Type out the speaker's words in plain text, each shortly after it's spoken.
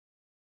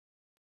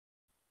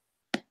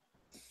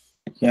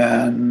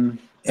Can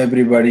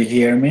everybody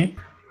hear me?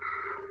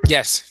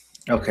 Yes.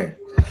 Okay.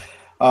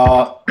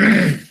 Uh,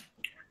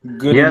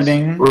 good Yes,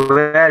 evening. we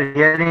are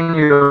hearing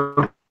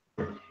you.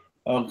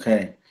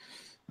 Okay.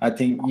 I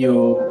think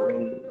you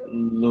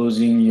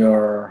losing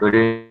your Good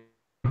evening.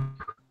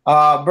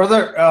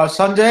 brother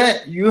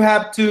Sanjay. You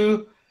have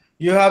to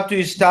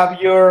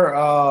stop your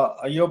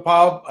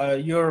power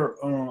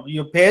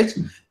your page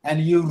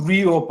and you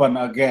reopen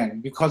again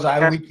because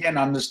I we Yes. can't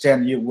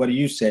understand you what are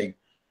you saying.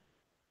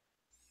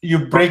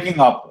 You breaking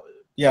up.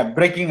 Yeah,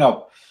 breaking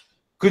up.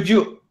 Could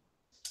you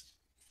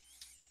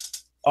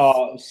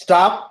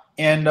stop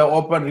and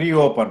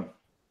reopen?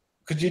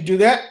 Could you do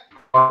that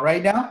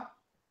right now?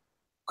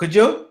 Could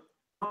you?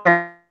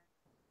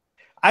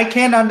 I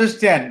can't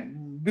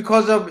understand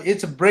because of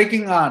it's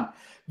breaking on.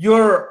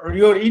 Your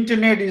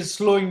internet is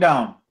slowing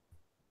down.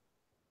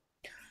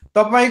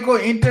 तपाईँको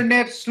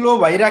internet slow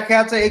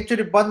भइराखेको छ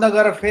एकचोटि बन्द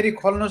गरेर फेरि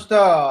खोल्नुहोस् त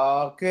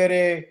के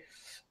अरे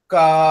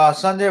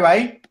सञ्जय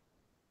भाइ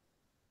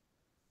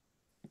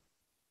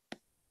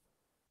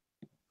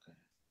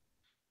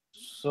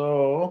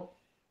so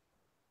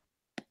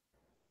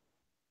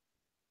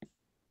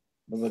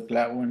the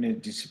cloud when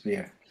it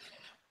disappear.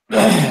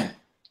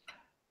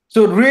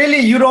 So really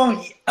you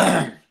don't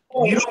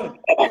you don't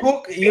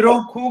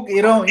cook,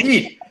 you don't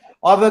eat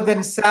other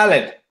than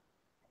salad.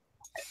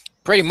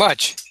 Pretty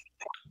much.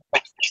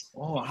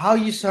 Oh, how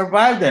you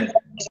survive then?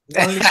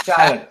 Only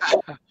salad.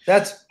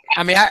 That's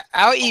I mean,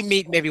 I'll eat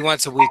meat maybe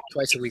once a week,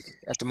 twice a week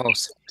at the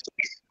most.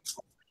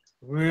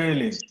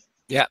 really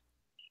Yeah.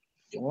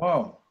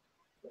 wow.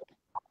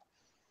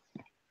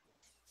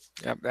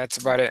 Yep. That's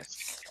about it.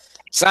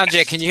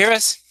 Sanjay, can you hear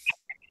us?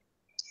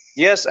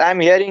 Yes, I'm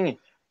hearing.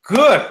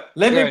 Good.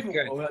 Let Good, me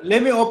good.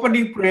 let me open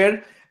in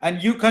prayer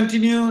and you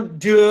continue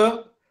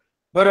do.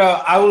 But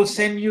I will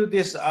send you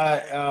this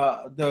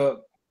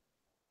the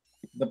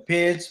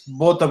page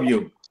both of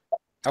you.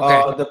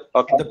 Okay.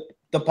 Okay.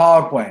 The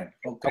PowerPoint.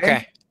 Okay.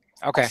 Okay.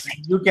 Okay.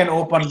 You can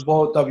open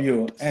both of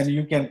you and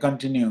you can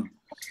continue.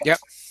 Yep.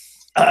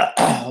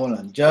 Hold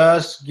on.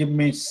 Just give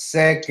me a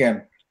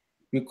second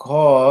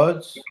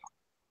because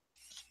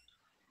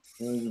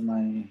where's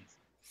my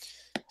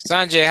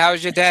Sanjay,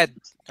 how's your dad?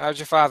 How's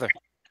your father?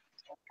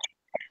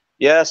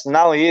 Yes,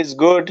 now he is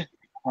good.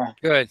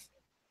 Good.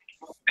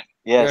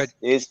 Yes, Good.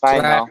 he is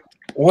fine Glad. now.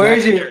 where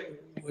is he?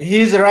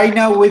 He's right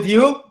now with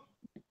you?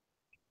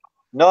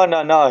 No.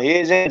 He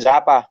is in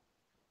Japa.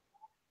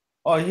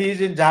 Oh, he's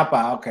in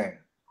Japa. Okay.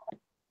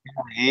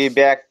 He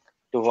back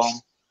to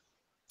home.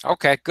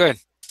 Okay. Good.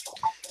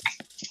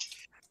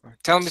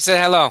 Tell him to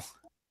say hello.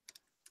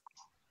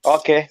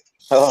 Okay.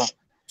 Oh,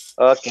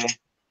 okay.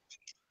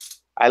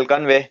 I'll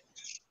convey.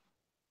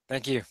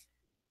 Thank you.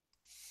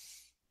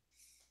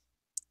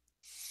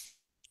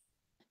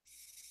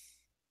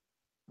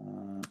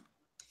 Uh,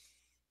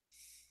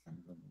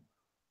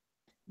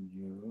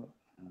 you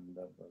and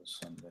that was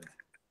Sunday,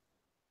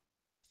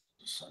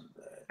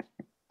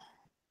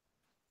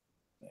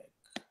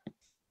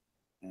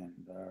 and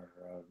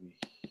Ravi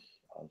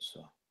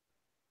also,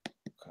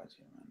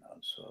 Kazim and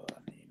also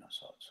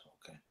Aninas also.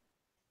 Okay.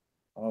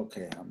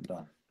 Okay, I'm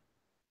done.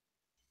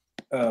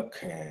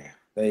 Okay,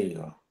 there you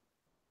go.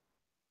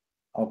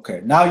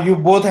 Okay, now you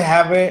both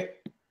have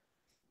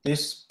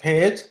this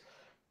page.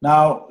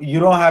 Now you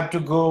don't have to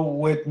go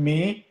with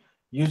me.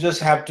 You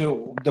just have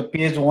to the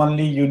page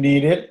only you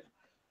need it,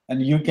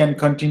 and you can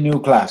continue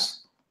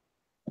class.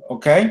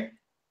 Okay,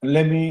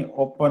 let me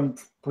open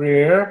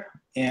prayer,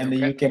 and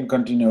Okay. you can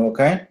continue.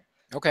 Okay,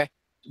 Okay.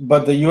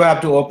 but you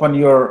have to open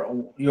your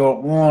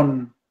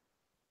own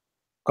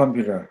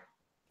computer.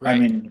 I Right.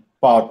 mean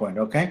PowerPoint.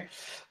 Okay,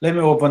 let me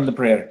open the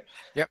prayer.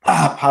 Yep.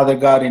 Father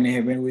God in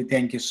heaven, we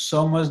thank you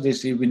so much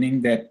this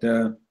evening that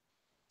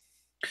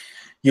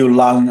you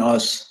allowing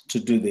us to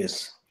do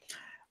this.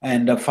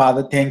 And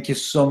Father, thank you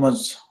so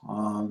much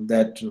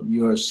that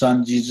your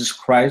Son Jesus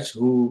Christ,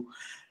 who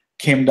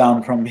came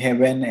down from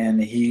heaven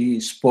and he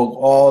spoke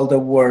all the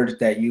words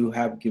that you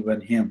have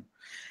given him,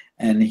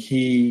 and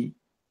he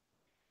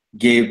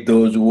gave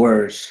those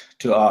words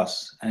to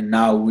us, and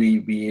now we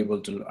be able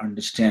to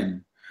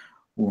understand,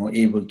 we're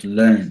able to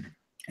learn,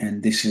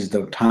 and this is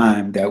the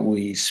time that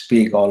we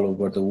speak all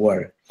over the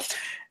world.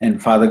 And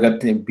Father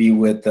God, be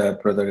with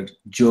Brother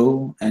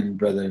Joe and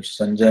Brother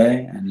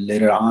Sanjay, and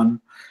later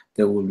on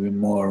there will be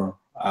more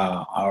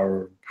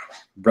our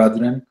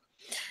brethren,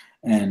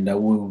 and we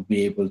will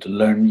be able to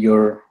learn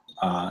your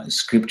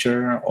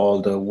scripture, all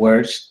the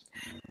words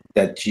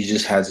that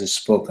Jesus has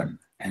spoken.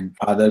 And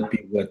Father,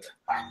 be with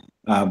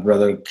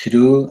Brother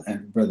Kiru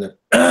and Brother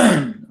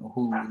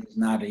who is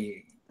not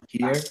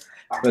here,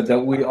 but that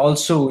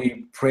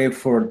we pray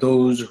for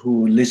those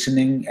who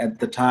listening at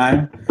the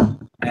time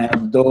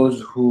and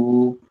those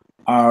who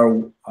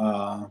are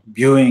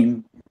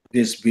viewing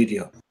this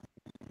video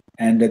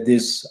and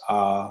this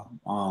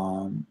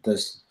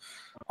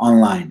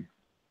online.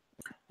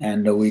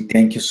 And we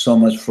thank you so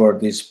much for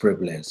this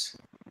privilege.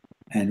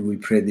 And we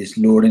pray this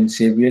Lord and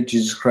Savior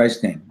Jesus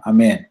Christ's name.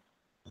 Amen.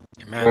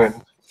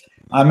 Amen.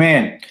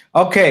 Amen.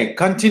 Okay,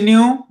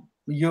 continue.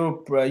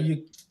 you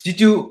did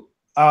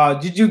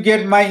you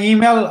get my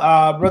email,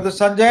 brother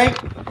Sanjay?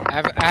 I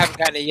haven't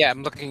gotten it yet.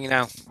 I'm looking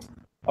now.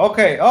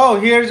 Okay. Oh,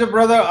 here's a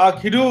brother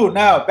Kidu.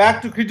 Now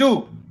back to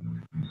Kidu.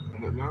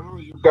 No,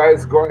 you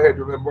guys go ahead.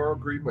 Remember our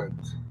agreement.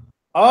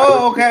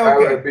 Oh, okay,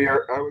 okay.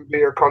 I will be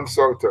your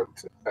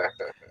consultant.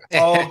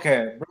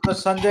 Okay, brother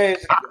Sanjay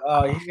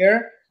is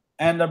here,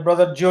 and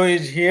brother Joe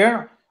is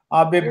here.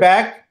 I'll be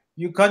back.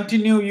 You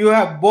continue. You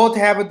have both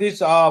have this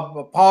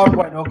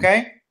PowerPoint.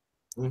 Okay.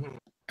 Mhm.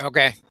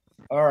 Okay.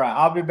 All right.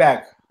 I'll be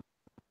back.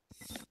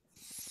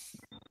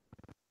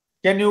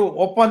 Can you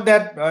open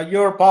that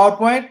your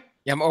PowerPoint?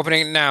 Yeah, I'm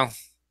opening it now.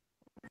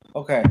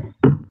 Okay.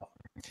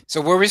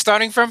 So where are we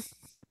starting from?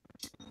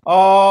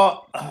 Uh,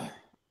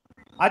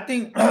 I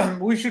think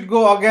we should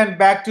go again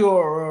back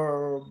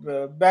to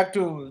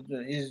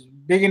his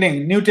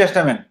beginning, New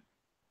Testament,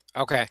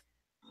 Okay.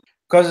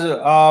 because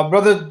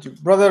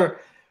brother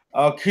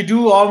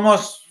Kidu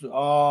almost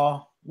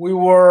we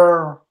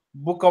were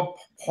Book of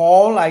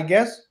Paul, I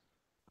guess,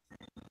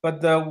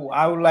 but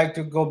I would like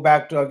to go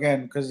back to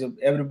again because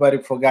everybody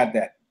forgot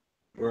that.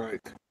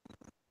 Right.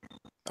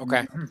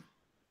 Okay.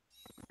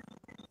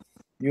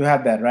 You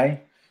have that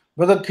right,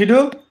 brother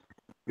Kidu?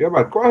 Yeah,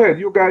 but go ahead.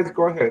 You guys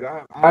go ahead.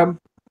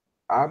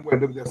 I'm going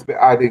to just be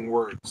adding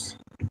words.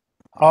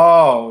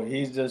 Oh,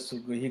 he's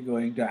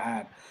going to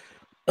add.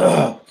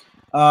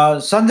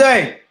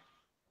 Sanjay.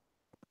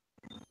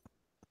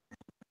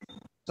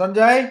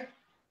 Sanjay?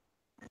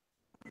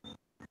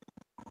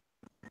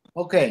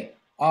 Okay.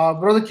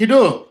 Brother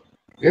Kidu,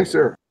 Yes,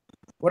 sir.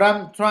 what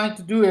I'm trying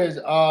to do is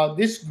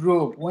this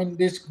group, when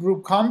this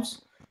group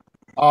comes,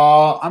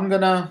 I'm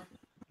gonna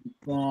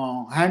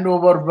hand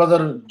over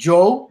Brother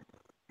Joe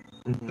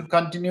to Mhm.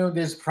 continue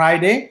this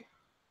Friday.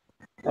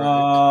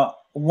 Right.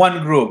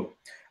 One group.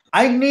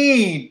 I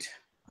need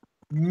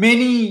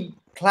many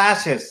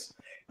classes,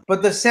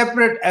 but the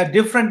separate,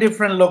 different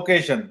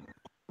location.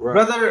 Right.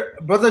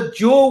 Brother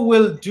Joe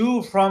will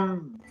do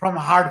from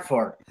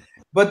Hartford,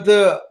 but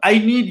I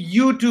need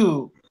you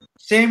to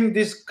same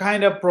this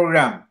kind of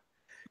program.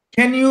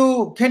 Can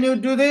you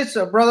do this,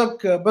 brother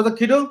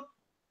Kido?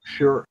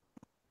 Sure.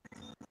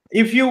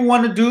 If you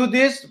want to do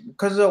this,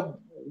 because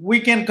we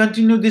can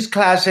continue these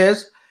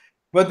classes,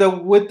 but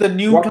with the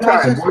new What time?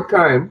 classes, What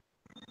time?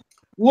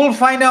 we'll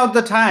find out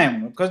the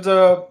time because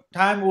the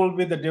time will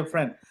be the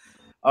different.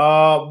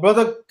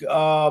 Brother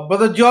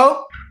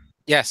Joe,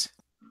 Yes.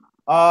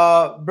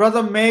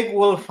 brother Meg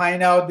will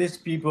find out these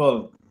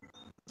people.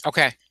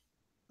 Okay.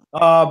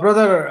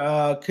 Brother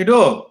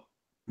Kido,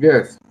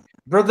 Yes.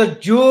 brother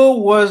Joe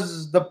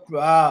was the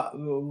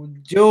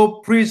Joe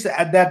priest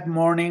at that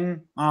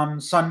morning on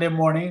Sunday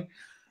morning.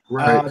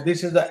 Right.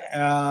 This is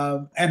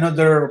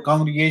another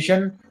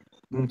congregation,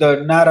 Mhm.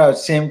 the not a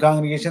same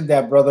congregation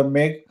that brother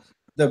Meg.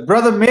 The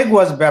brother Meg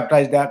was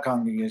baptized that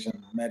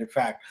congregation, matter of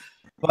fact.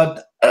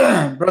 But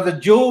brother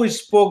Joe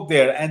spoke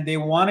there, and they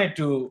wanted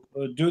to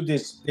do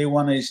this. They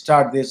want to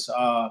start this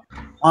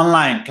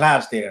online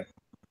class there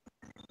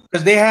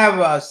because they have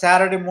a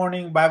Saturday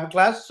morning Bible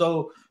class.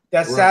 So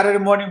that Right. Saturday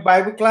morning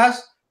Bible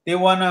class, they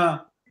want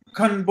to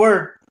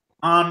convert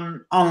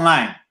on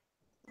online. Mhm.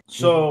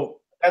 So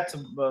that's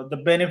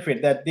the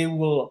benefit that they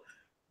will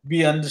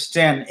be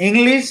understand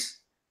English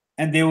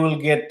and they will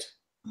get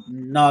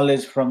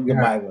knowledge from the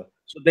Yeah. Bible.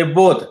 So they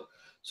both.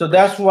 So Right.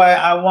 that's why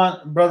I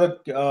want brother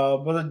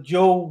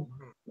Joe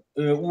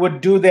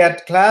would do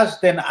that class.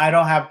 Then I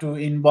don't have to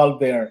involve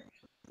there.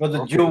 Brother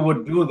Okay. Joe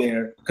would do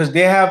there because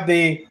they have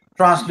the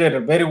translator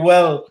very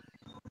well,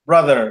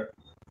 brother,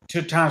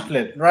 to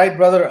translate. Right,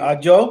 brother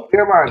Joe? Yeah,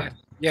 Yeah. man.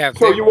 Yeah.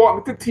 So you want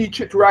me to teach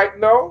it right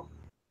now?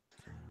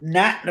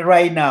 Not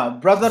right now.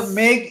 Brother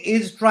Meg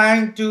is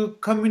trying to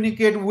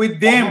communicate with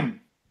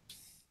them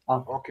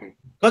Okay.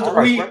 because All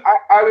right. Well,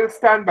 I will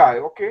stand by.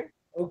 Okay.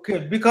 okay,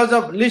 because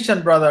of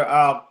listen, brother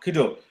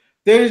Kido,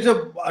 there is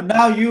a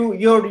now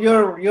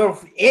your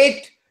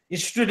eight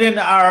student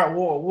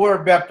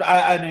were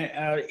baptized,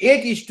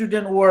 eight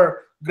student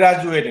were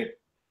graduated.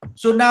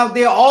 So now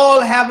they all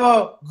have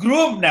a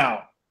group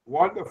now.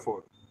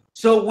 Wonderful.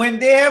 So when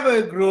they have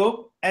a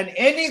group and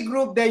any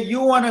group that you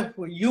wanna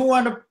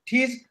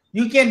teach,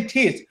 you can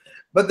teach.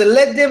 But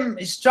let them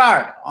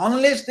start.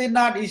 Unless they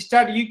not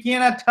start, you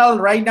cannot tell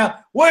right now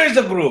where is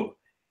the group.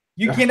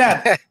 You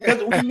cannot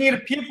because we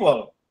need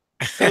people.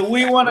 Because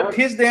we want to Well,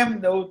 teach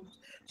them.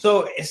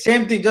 So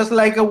same thing, just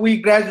like we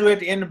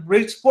graduate in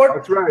Bridgeport.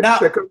 that's right. Now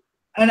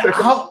and Second,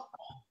 how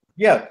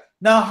yeah.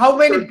 Now how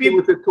many Second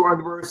people Timothy 2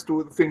 and verse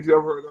 2, the things you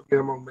have heard of me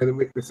among many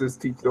witnesses,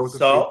 teach those of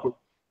so faithful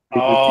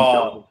people teach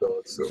out oh of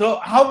God. So, so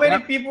how many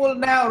yeah. people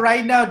now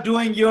right now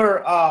doing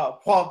your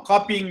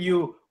copying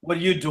you what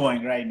you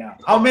doing right now?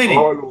 How many?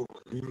 All over.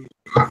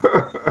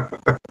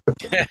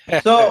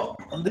 So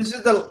this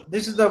is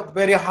the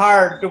very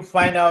hard to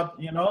find out,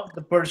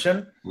 the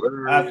person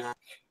uh, Well,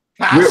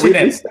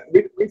 passionate.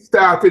 we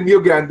start in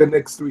Uganda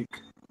next week.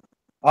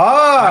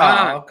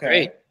 Ah,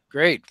 Great. okay.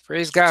 Great.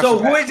 Praise God for So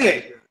who that. is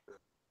it?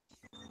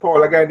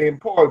 Paul, a guy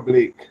named Paul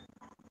Blake.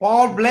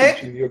 Paul He's Blake?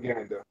 teaching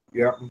Uganda.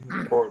 Yeah,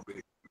 Paul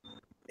Blake.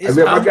 And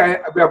we have a guy,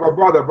 we have a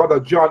brother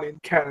John in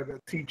Canada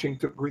teaching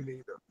to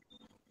Grenada.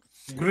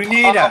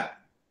 Grenada.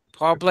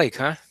 Paul Blake,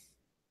 huh?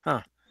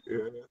 Yes.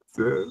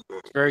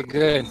 Very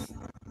good.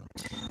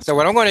 So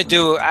what I'm going to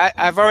do,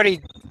 I've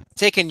already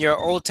taken your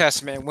Old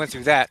Testament and went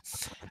through that.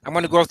 I'm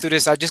going to go through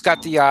this. I just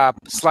got the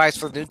slides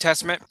for the New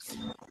Testament,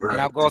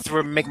 and I'll go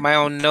through and make my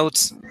own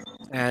notes.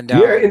 And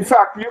yeah, in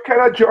fact, you can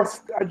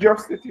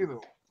adjust it, you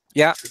know.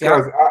 Yeah,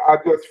 because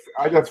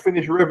I just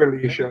finished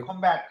Revelation.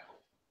 Come back.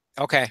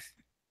 Okay.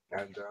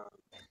 And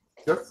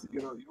just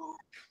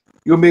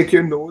you make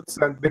your notes,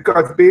 and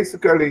because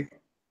basically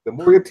the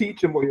more you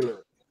teach, the more you learn.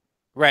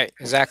 Right.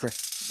 Exactly.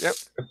 Yep.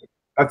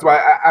 That's why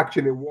I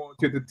actually want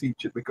you to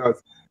teach it,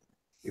 because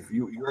if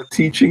you're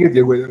teaching it,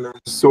 you're going to learn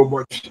so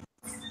much.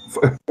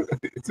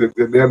 It's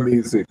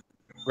amazing.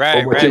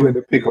 Right. How much you're going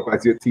to pick up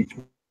as you teach.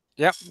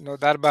 Yep. No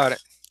doubt about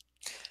it.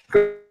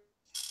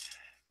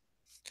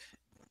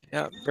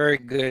 Yeah. Very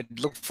good.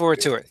 Look forward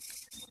to it.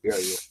 Yeah.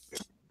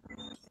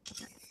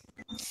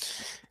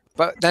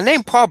 But the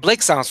name Paul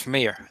Blake sounds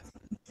familiar.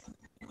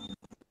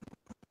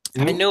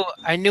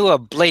 I knew a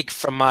Blake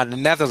from the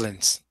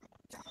Netherlands.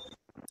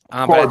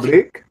 Paul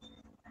Blake?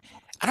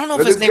 I don't know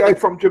if his name is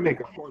from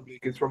Jamaica. Paul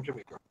Blake is from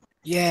Jamaica.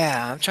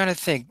 Yeah, I'm trying to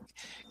think.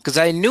 Because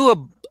I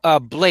knew a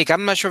Blake.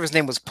 I'm not sure if his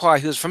name was Paul.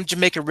 He was from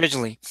Jamaica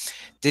originally.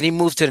 Then he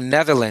moved to the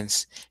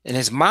Netherlands. And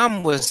his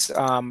mom was,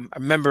 I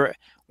remember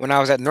when I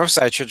was at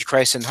Northside Church of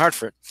Christ in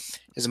Hartford,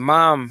 his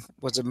mom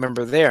was a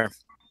member there.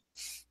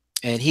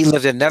 And he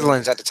lived in the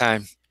Netherlands at the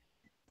time.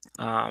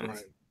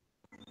 But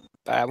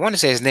I want to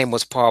say his name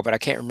was Paul, but I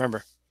can't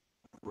remember.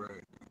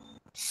 Right.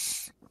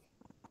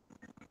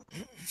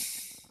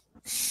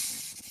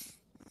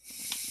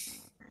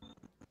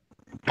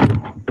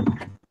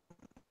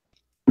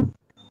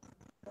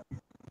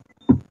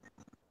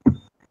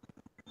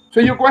 So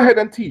you go ahead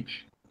and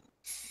teach.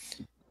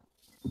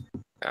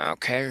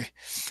 Okay.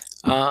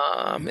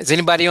 Is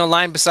anybody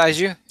online besides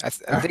you? I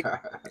think,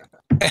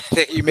 I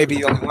think you may be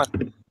the only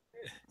one.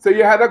 So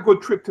you had a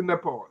good trip to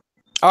Nepal.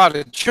 Oh,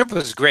 the trip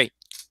was great.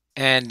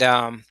 And,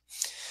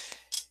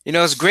 it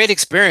was a great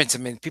experience. I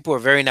mean, people were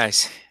very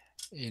nice,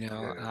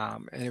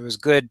 and it was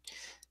good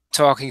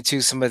talking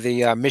to some of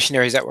the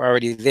missionaries that were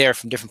already there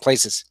from different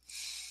places.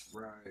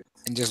 Right.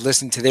 And just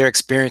listen to their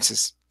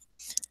experiences.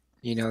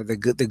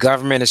 The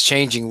government is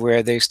changing,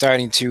 where they're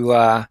starting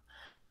to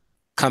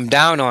come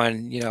down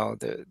on,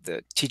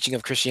 the teaching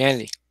of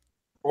Christianity.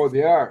 Oh,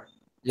 they are.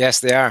 Yes,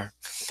 they are.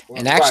 Well,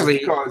 and actually,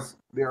 because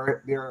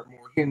they're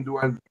more Hindu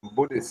and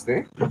Buddhist,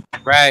 eh?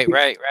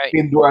 Right.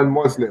 Hindu and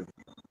Muslim.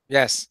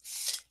 Yes.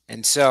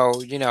 And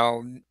so,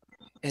 in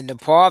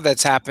Nepal,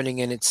 that's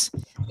happening, and it's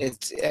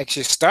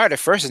actually started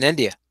first in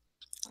India.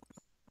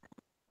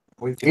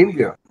 In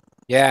India?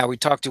 Yeah, we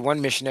talked to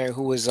one missionary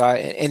who was in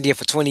India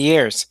for 20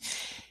 years.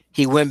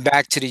 He went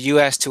back to the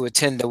U.S. to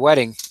attend the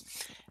wedding.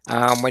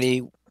 When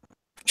he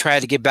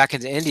tried to get back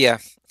into India,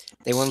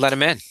 they wouldn't let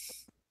him in.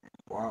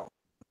 Wow.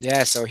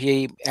 Yeah, so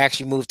he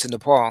actually moved to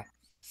Nepal,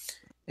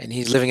 and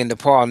he's living in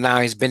Nepal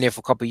now. He's been there for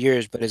a couple of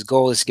years, but his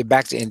goal is to get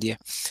back to India,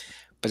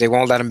 but they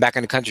won't let him back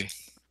in the country.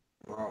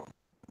 Wow.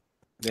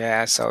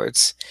 Yeah, so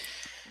it's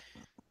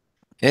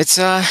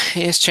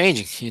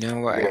changing,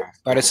 Yeah.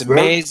 but it's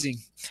amazing.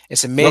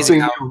 It's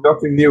amazing.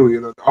 Nothing new,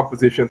 the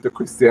opposition to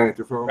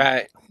Christianity from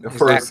the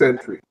first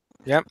century.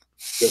 Yep.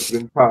 That's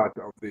been part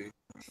of the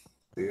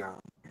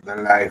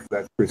life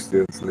that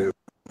Christians live.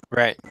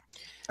 Right.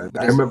 And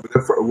I remember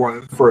I've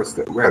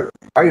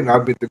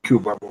been to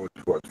Cuba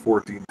about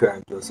 14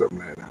 times or something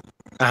like that.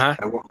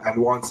 And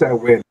once I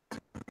went,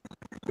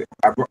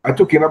 I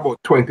took in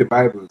about 20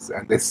 Bibles,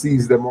 and they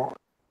seized them all.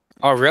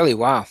 Oh, really?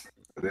 Wow.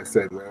 And they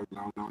said, "Well,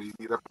 no, you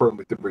need a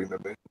permit to bring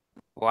them in."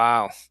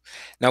 Wow.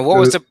 Now, what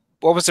was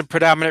the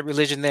predominant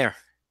religion there?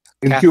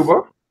 In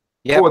Cuba?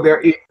 Yeah. Oh,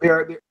 they're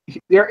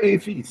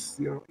atheists.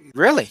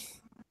 Really?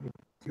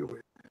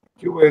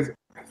 Cuba is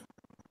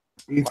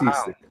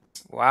atheistic.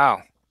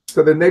 Wow.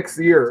 So the next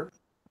year,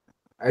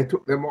 I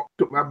took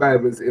my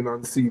Bibles in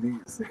on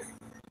CDs.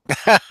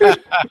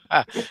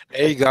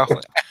 There you go.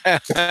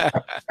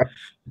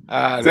 So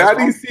are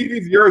these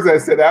CDs yours? I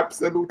said,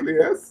 absolutely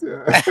yes.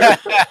 There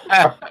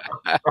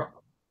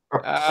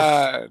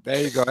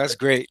you go. That's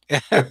great.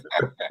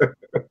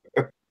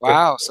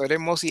 Wow. So they're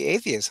mostly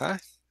atheists, huh?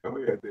 Oh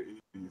yeah, they're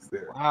atheists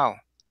there. Wow.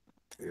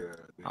 Yeah.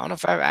 I don't know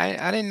if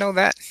I didn't know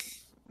that.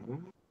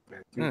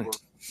 Yeah,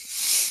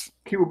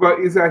 Cuba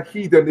is a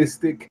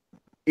hedonistic,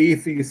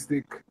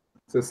 atheistic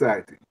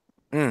society.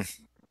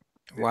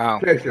 Wow.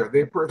 Pleasure.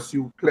 They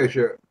pursue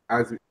pleasure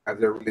as a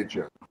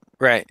religion.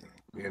 Right.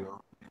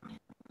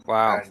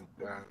 Wow. And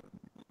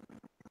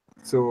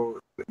so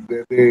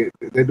they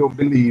don't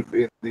believe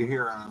in the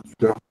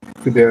hereafter.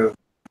 Fidel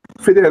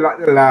at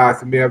the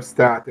last may have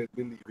started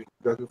believing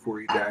just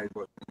before he died,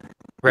 but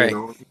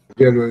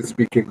generally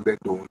speaking, they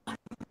don't.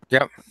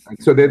 Yep.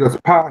 And so they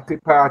just party,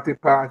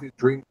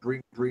 drink.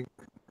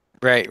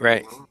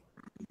 Right.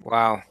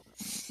 Wow.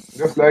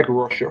 Just like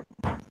Russia.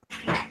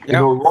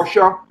 Yep.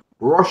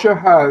 Russia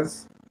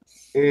has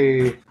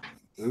a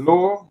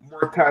low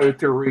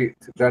mortality rate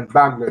than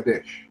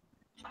Bangladesh.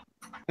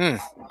 Hmm.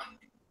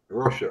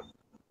 Russia.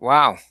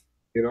 Wow.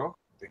 You know,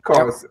 Yep.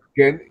 because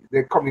again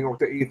they're coming out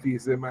to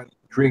atheism and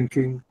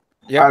drinking,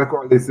 Yep.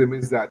 alcoholism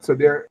is that. So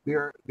their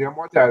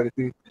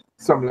mortality,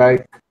 some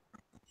like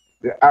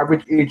the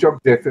average age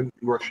of death in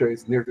Russia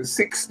is near to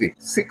 60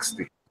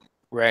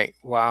 Right.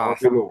 or Wow.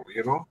 below.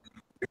 You know,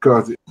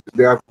 because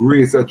they have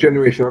raised a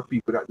generation of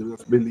people that do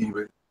not believe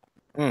in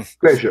Hmm.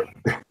 pleasure.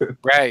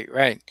 Right.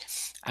 Right.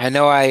 I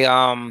know. I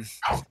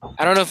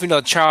don't know if you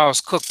know Charles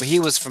Cook, but he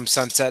was from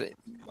Sunset,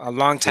 a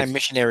longtime Yes.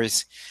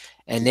 missionaries,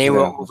 and they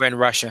were Yeah. over in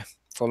Russia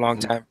for a long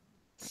time.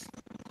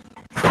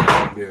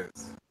 Yes.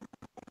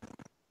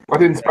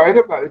 But in spite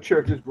of that, the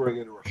church is growing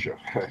in Russia.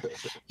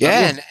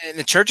 Yeah, and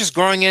the church is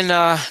growing in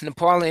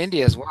Nepal and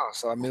India as well.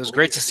 So I mean, it was Oh,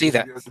 great yeah, to see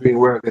that. they're doing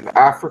well in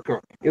Africa.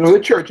 You know,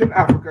 the church in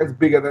Africa is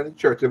bigger than the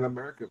church in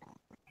America.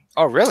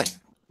 Oh, really?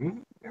 Hmm?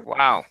 Yeah,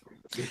 Wow.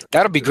 bigger.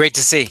 That'll be great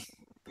to see.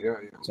 Yeah,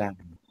 yeah.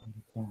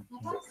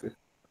 That's it.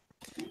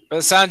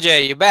 Brother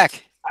Sanjay, you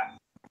back?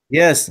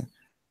 Yes,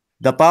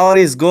 the power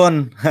is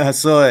gone,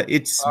 so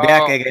it's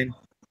back Oh, again.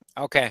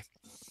 okay.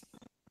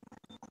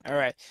 All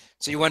right.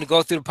 So you want to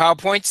go through the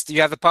PowerPoints? Do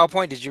you have the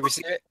PowerPoint? Did you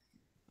receive it?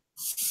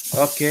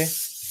 Okay.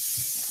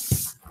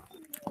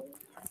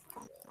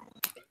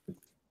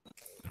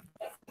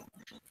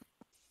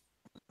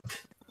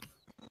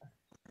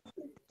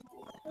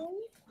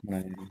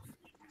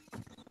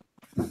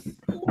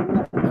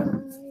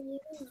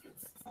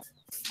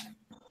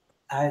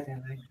 आयो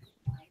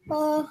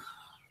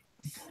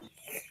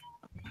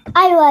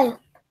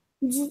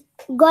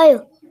गयो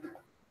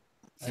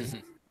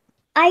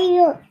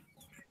आयो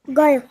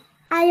गयो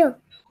आयो आयो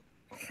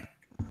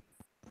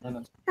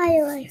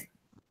आयो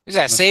Is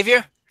that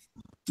Savior?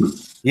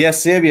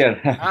 Yes,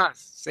 Savior. Ah,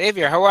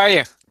 Savior, how are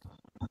you?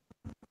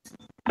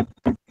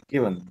 के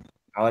भन्नु?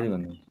 How are you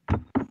भन्नु?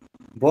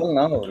 बोल न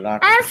हौ लाट.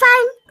 I'm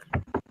fine.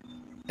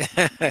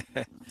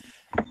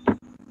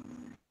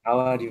 How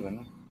are you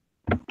भन्नु?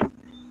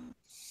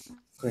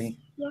 खोइ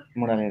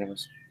मुडा लिएर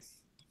बस.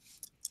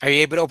 Are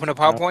you able to open a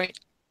PowerPoint?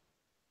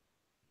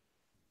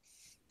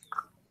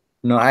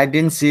 No, I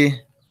didn't see.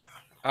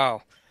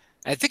 Oh,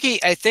 I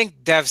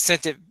think Dev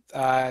sent it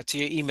to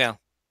your email.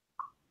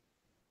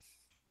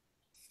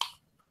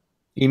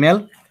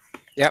 Email?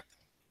 Yep.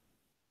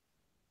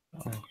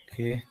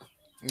 Okay.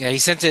 Yeah, he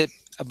sent it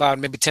about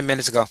maybe 10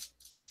 minutes ago.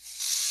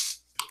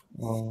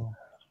 Oh.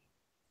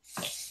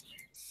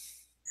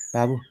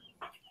 Babu.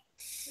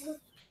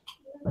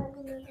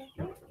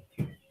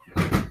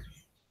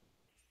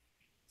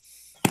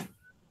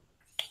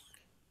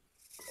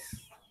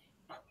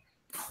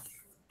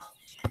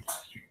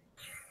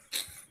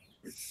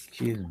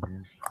 के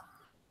भन्नु?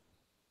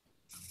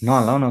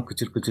 नहलाउ न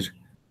कुचुर कुचुर.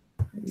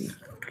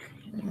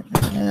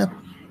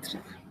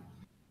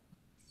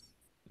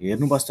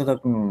 हेर्नु बस्छ त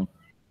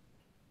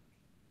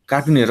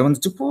cartoon हेरेर भने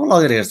चुप्पो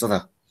लगेर हेर्छ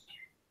त.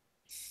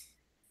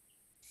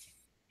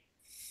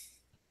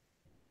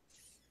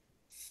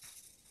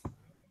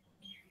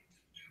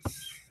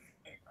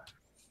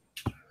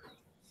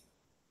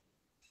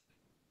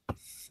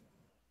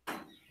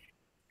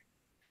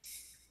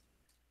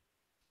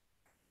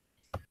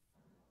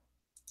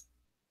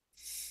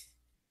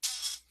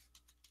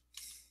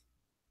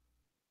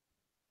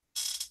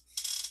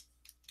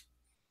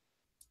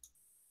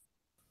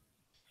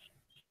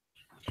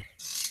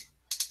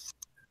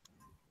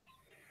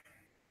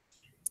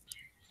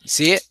 You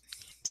see it?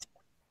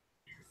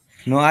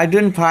 No, I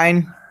didn't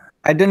find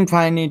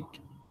it.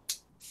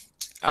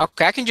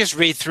 Okay, I can just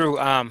read through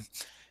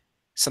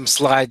some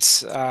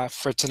slides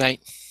for tonight.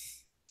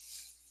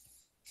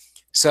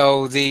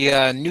 So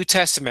the New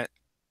Testament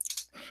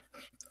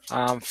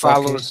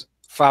follows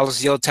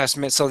the Old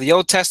Testament. So the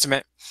Old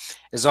Testament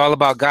is all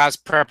about God's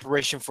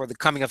preparation for the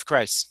coming of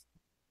Christ.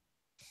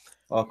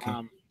 Okay.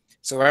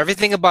 So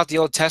everything about the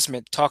Old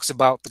Testament talks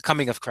about the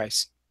coming of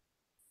Christ.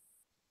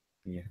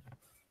 Yeah.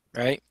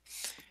 Right?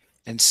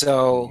 And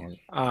so,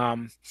 as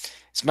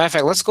a matter of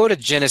fact, let's go to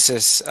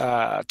Genesis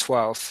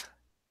 12.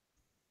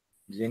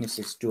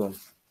 Genesis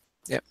 12.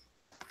 Yep.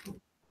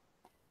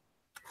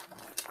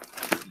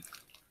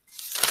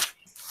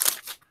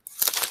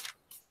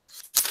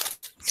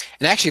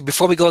 And actually,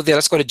 before we go there,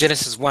 let's go to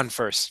Genesis 1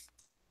 first.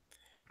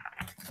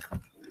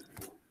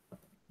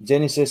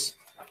 Genesis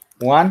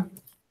 1.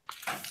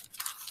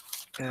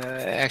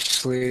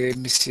 Actually, let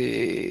me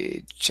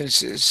see.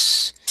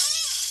 Genesis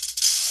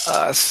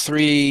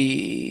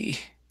 3.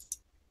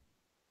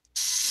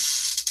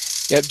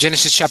 Yep,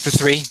 Genesis chapter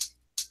 3.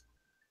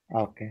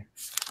 Okay.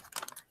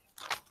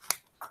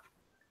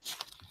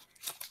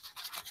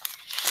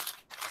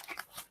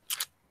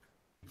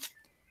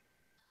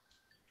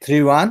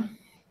 Three one.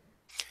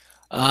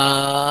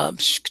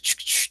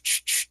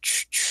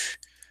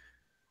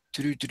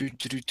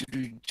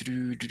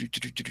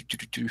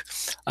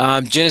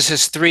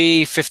 Genesis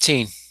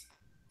 3:15.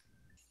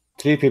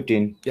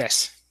 3:15.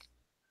 Yes.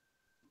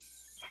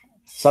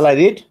 Shall I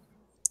read?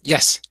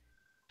 Yes.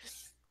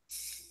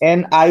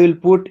 And I will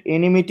put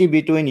enmity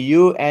between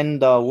you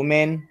and the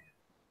woman,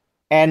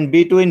 and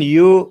between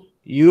you,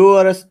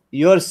 your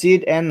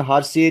seed and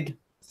her seed.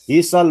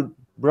 He shall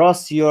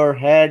brush your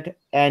head,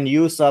 and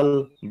you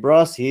shall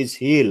brush his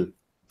heel.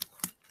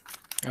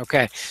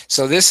 Okay,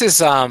 so this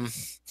is a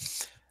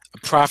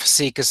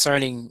prophecy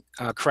concerning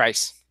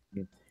Christ,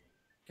 and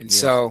Yes.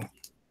 so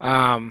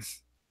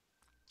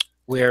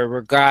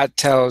where God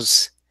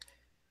tells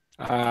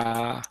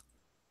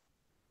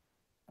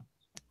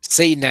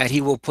Satan that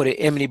he will put an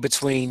enmity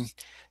between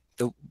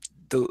the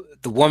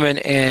the woman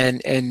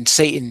and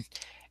Satan,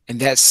 and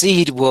that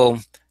seed will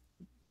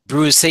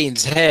bruise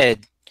Satan's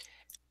head,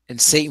 and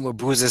Satan will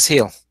bruise his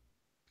heel.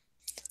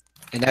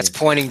 And that's Yes.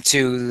 pointing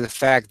to the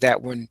fact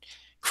that when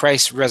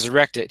Christ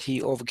resurrected,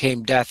 he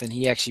overcame death and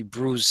he actually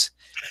bruised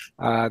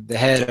the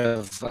head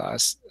of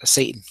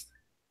Satan.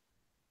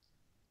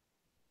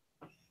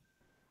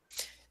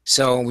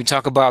 So when we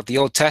talk about the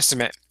Old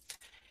Testament,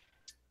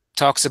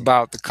 talks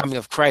about the coming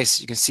of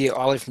Christ. You can see it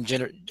all the way from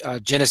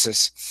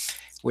Genesis,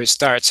 where it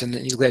starts, and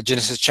then you look at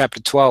Genesis chapter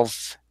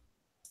 12.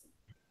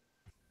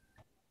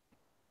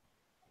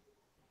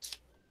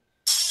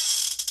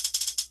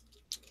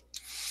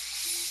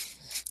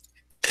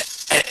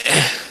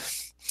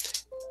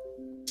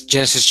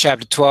 Genesis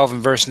chapter 12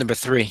 and verse number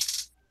 3.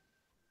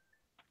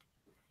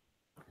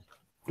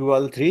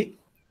 12:3.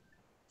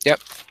 Yep.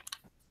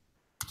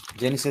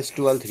 Genesis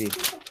 12:3.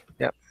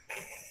 Yep.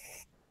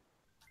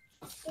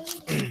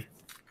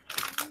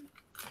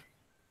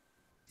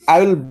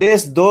 I will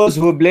bless those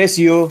who bless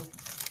you,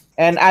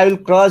 and I will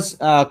cause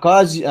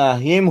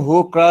him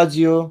who curse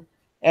you,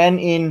 and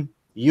in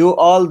you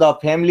all the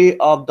family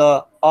of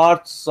the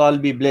earth shall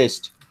be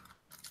blessed.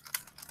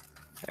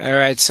 All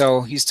right,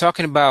 so he's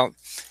talking about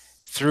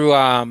through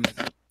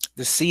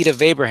the seed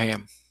of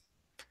Abraham,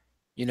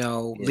 Yes.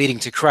 leading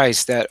to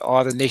Christ, that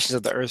all the nations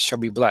of the earth shall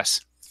be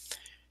blessed.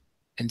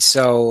 And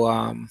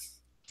so,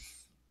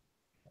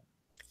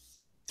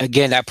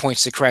 again, that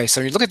points to Christ. So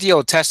when you look at the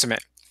Old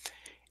Testament,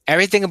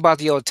 everything about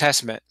the Old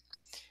Testament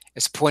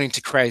is pointing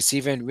to Christ.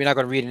 Even, we're not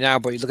going to read it now,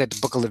 but you look at the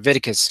book of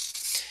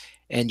Leviticus,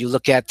 and you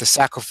look at the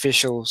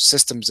sacrificial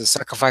systems, the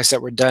sacrifice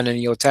that were done in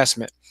the Old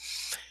Testament.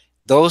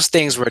 Those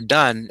things were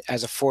done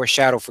as a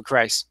foreshadow for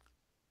Christ.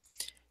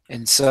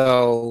 And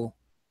so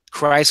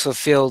Christ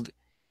fulfilled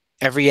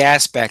every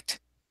aspect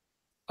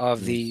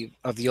of the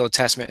Old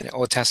Testament and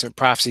Old Testament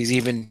prophecies,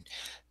 even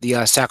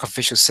the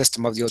sacrificial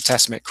system of the Old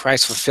Testament.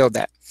 Christ fulfilled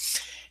that.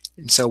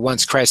 And so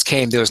once Christ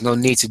came, there was no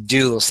need to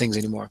do those things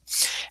anymore.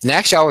 And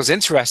actually, I was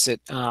interested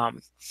to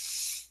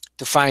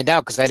find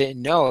out, because I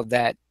didn't know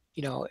that,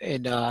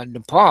 in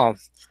Nepal,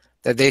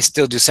 that they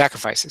still do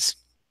sacrifices.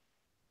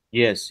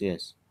 Yes,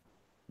 yes.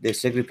 They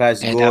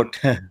sacrifice And, goat.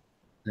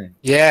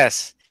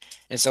 Yes.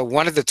 And so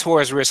one of the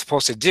tours we were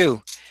supposed to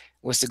do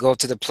was to go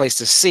to the place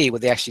to see where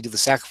they actually do the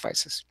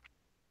sacrifices.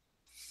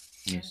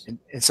 Yes.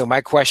 And so my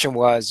question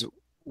was,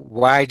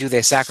 why do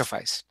they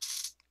sacrifice?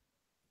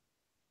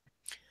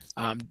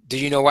 Do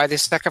you know why they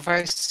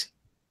sacrifice?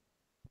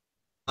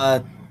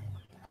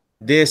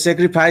 They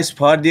sacrifice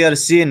for their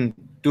sin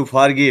to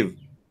forgive.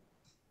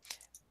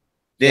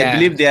 They Yeah.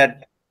 believe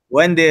that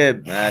when they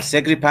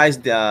sacrifice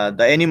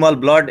the animal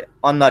blood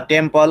on the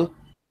temple,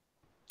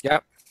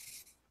 Yep.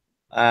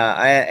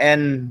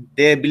 and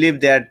they believe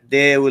that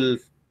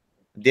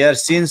their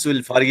sins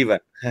will forgiven.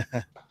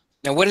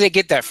 Now, where do they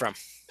get that from?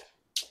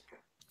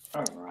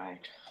 All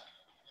right.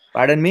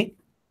 Pardon me?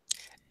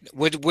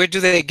 Where do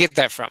they get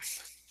that from?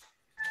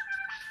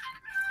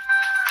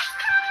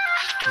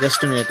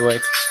 Just a minute,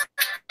 wait.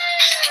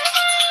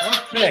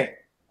 Okay.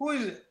 Who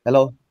is it?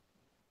 Hello.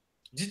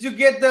 Did you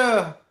get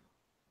the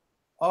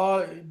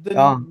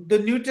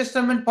New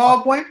Testament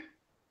PowerPoint?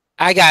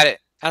 I got it.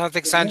 I don't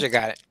think Sandra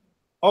got it.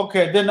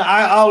 Okay, then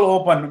I'll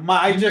open.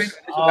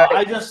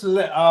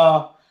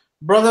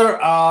 Brother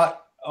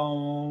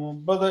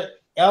Brother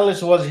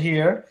Ellis was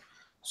here,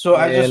 so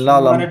I just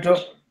wanted to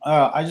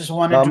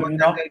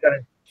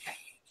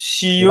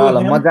see you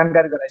him.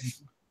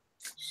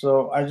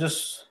 So I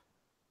just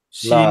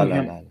seen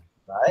him.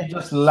 He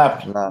just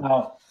left.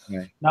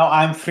 Now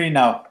I'm free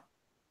now.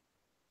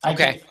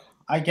 Okay.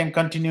 I can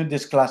continue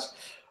this class.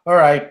 All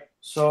right.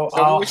 So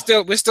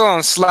we're still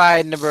on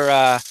slide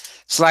number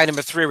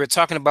 3. We're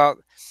talking about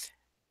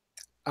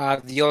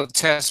the Old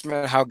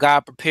Testament, how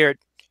God prepared.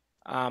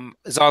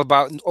 Is all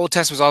about Old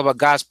Testament is all about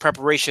God's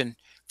preparation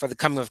for the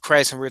coming of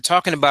Christ, and we're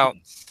talking about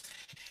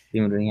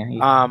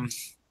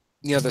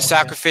the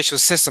sacrificial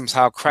systems,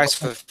 how Christ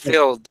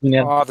fulfilled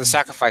all the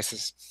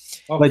sacrifices.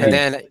 Okay. And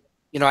then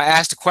I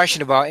asked a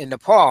question about in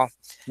Nepal,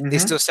 they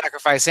still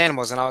sacrifice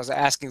animals, and I was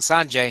asking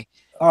Sanjay,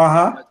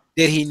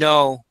 did he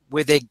know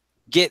where they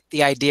get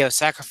the idea of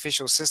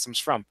sacrificial systems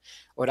from,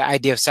 or the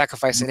idea of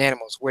sacrificing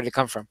animals, where did it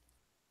come from?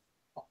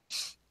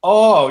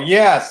 Oh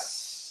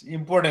yes,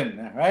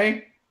 important,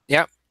 right?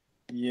 Yep.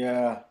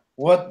 Yeah.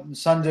 What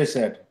Sanjay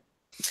said.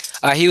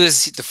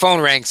 The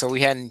phone rang, so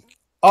we hadn't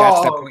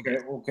got to that point.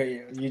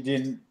 Okay. You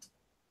didn't.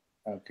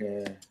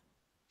 Okay.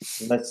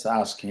 Let's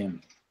ask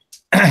him.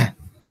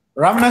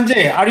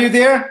 Ramananjay, are you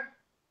there?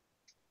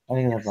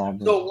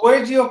 So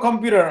where's your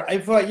computer?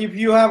 If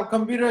you have a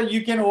computer,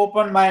 you can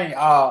open my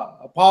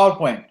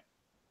PowerPoint.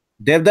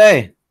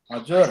 Devday.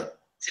 Sure.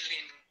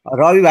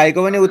 Ravi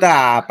भाइको पनि उता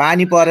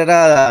पानी परेर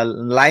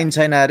line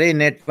छैन अरे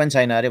net पनि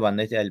छैन अरे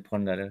भन्दै थियो अहिले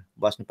फोन गरेर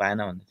बस्नु पाएन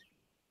भन्दै थियो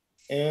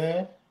ए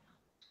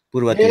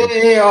पूर्वतिर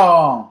ए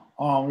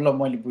ल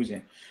मैले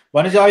बुझेँ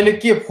भनेपछि अहिले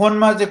के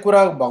फोनमा चाहिँ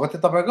कुरा भएको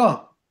थियो तपाईँको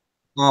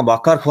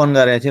भर्खर फोन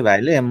गरेको थियो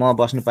भाइले म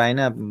बस्नु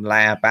पाइनँ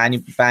पानी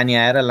पानी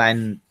आएर लाइन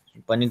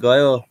पनि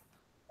गयो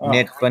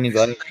नेट पनि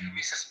गयो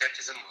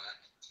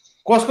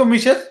कसको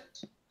मिसेस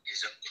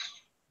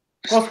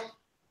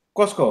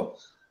कसको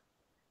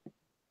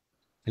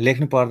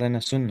लेख्नु पर्दैन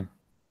सुन्नु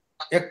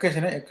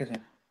एकैछिन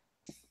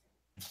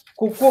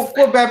को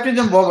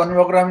ब्याप्टिजम भयो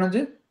भन्नुभएको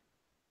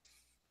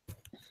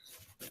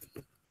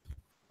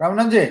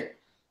रामनाथजी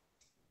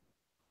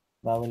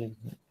बाबुले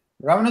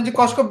रामनाथजी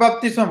कसको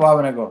ब्याप्टिजम भयो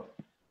भनेको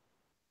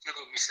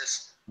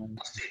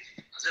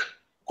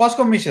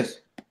कसको मिसेस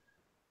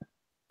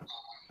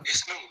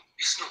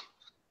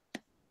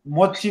म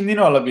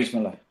चिन्दिनँ होला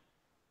विष्णुलाई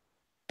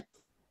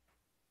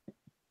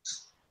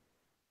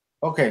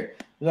ओके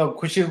ल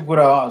खुसीको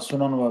कुरा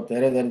सुनाउनु भयो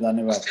धेरै धेरै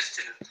धन्यवाद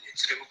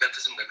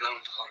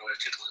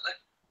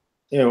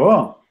ए हो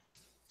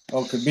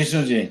ओके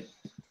विष्णुजी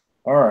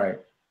अलराइट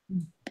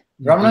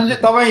रमणजी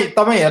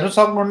तपाईँ हेर्न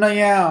सक्नुहुन्न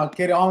यहाँ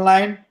के अरे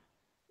अनलाइन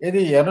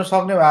यदि हेर्न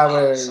सक्ने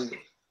भए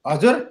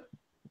हजुर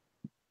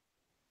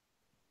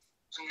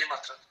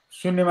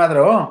सुन्ने मात्र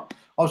हो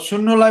अब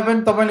सुन्नुलाई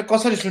पनि तपाईँले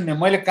कसरी सुन्ने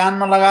मैले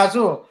कानमा लगाएको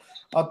छु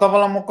अब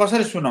तपाईँलाई म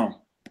कसरी सुनाऊ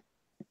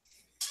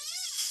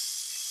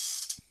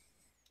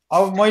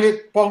अब मैले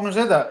पक्नुहोस्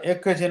है त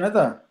एकैछिन है त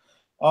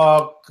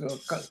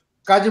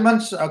काजीमान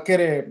के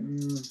अरे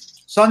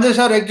सञ्जय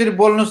सर एकचोटि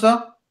बोल्नुहोस् त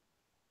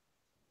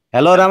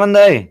hello Raman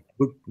Dai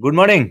good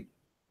morning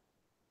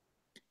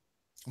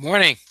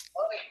Morning.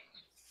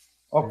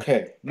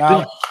 Okay,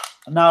 now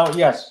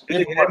yes.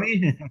 Okay,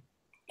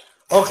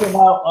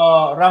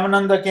 now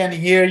Ramananda can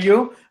hear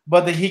you,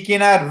 but he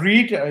cannot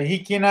read. He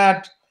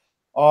cannot,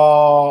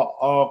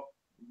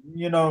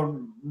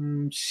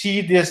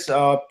 see this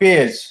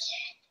page.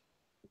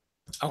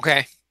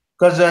 Okay.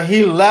 Because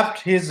he left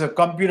his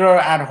computer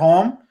at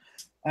home,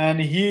 and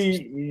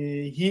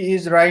he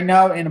is right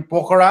now in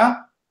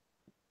Pokhara.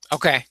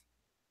 Okay.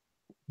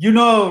 You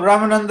know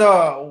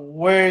Ramananda,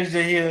 where is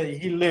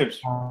he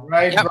lives,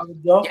 right?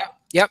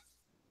 Yep.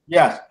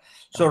 Yes.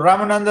 So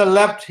Ramananda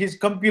left his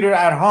computer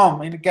at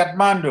home in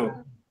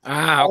Kathmandu.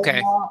 Ah,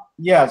 okay.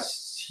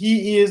 Yes,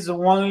 he is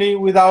only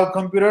without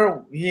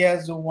computer. He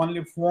has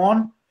only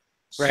phone,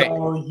 right.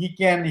 So he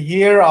can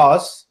hear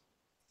us,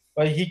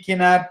 but he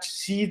cannot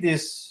see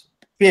this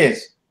page.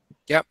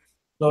 Yep.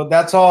 So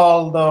that's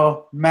all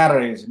the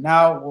matter is.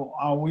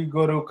 Now we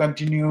go to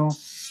continue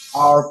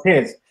our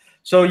page.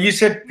 So you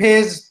said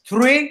page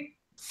 3?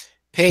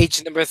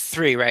 Page number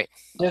 3, right?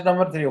 Page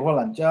number 3. Hold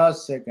on,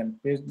 just a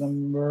second. Page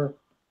number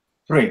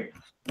 3.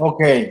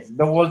 Okay,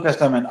 the Old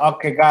Testament.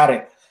 Okay, got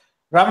it.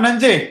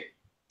 Ramananji,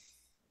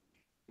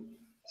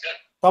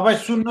 I'm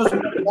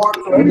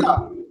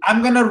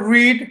going to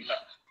read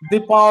the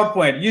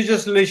PowerPoint. You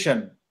just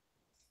listen.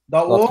 The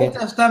Old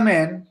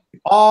Testament,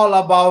 all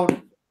about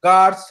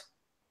God's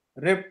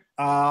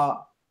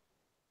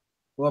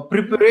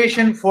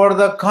preparation for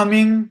the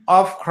coming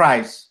of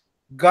Christ.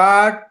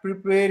 God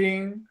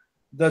preparing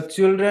the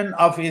children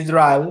of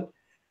Israel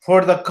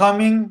for the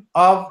coming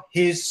of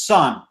his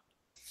son.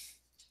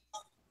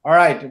 All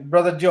right,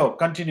 Brother Joe,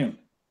 continue.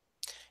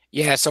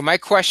 Yeah, so my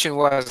question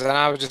was, and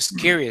I was just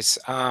curious,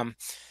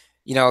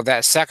 that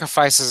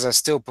sacrifices are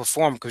still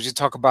performed, because you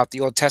talk about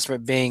the Old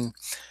Testament being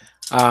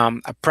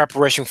a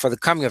preparation for the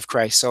coming of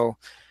Christ. So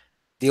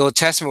the Old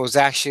Testament was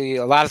actually,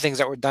 a lot of things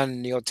that were done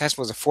in the Old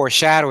Testament was a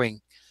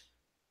foreshadowing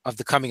of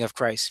the coming of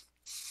Christ.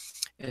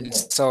 And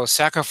so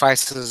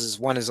sacrifices is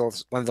one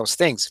of those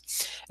things.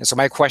 And so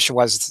my question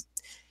was,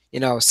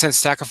 since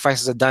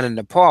sacrifices are done in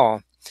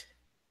Nepal,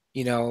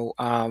 do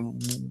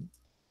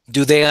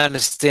they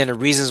understand the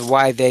reasons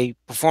why they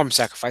perform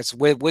sacrifice?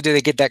 Where do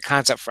they get that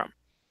concept from?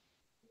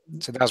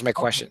 So that was my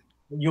question.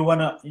 You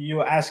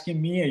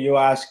asking me, or you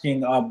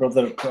asking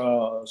Brother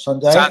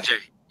Sanjay? Sanjay.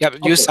 Yep.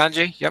 You,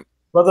 Sanjay. Yep.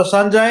 Brother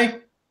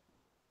Sanjay.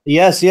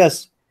 Yes.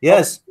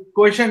 The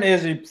question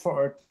is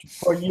for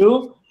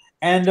you,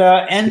 and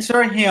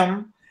answer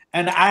him.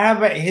 And I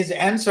have his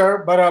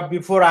answer, but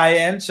before I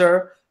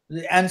answer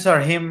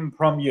him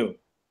from you.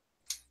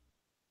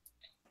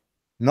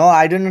 No,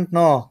 I don't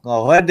know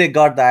where they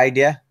got the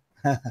idea.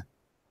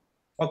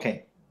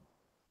 Okay.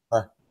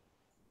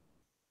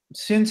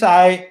 Since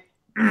I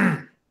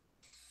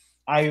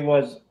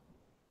was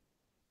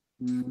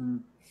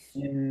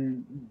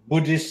in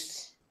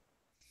Buddhist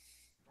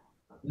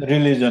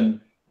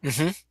religion,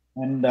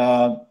 and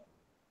I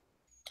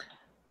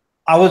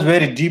was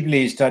very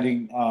deeply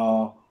studying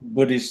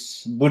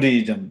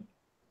Buddhism.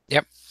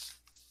 Yep.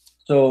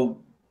 So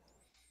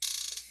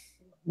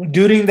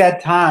during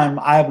that time,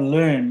 I've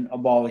learned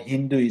about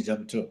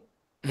Hinduism too.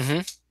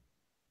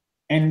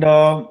 And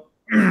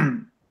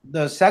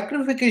the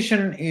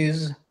sacrification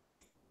is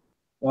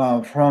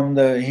from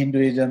the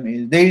Hinduism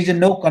is there is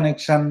no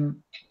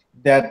connection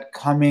that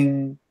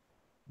coming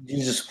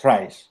Jesus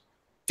Christ.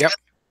 Yep.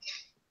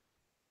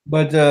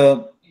 But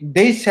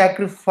they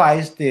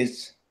sacrificed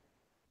this.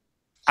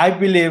 I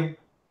believe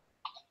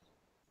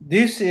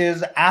this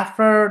is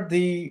after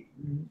the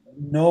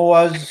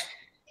Noah's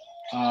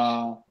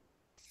uh,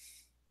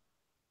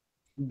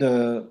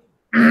 the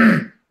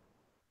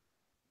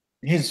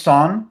his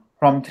son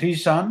from three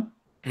son,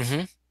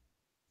 Hmm.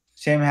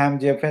 Shem, Ham,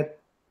 Japheth.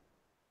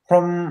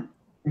 From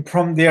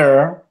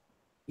there,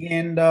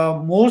 and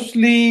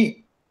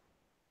mostly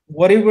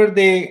whatever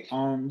they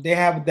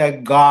have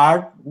the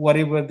guard,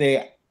 whatever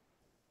they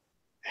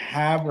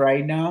have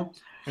right now,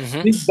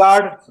 Hmm. these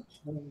guards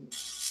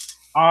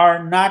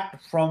are not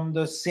from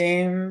the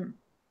same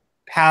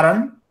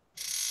pattern.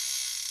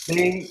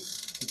 They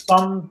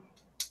some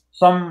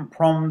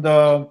from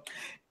the,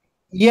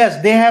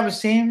 yes, they have the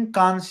same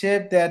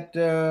concept that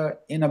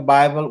in a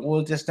Bible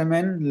Old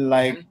Testament,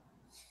 like Hmm.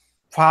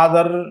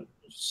 Father,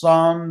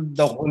 Son,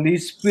 the Holy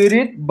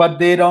Spirit, but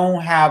they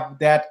don't have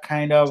that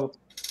kind of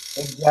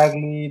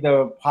exactly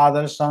the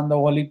Father, Son, the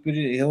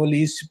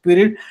Holy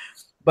Spirit,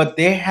 but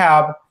they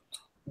have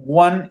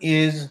one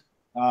is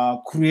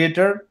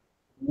creator,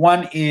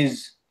 one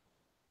is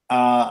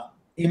uh,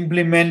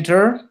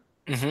 implementer,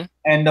 Hmm.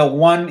 and the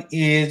one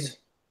is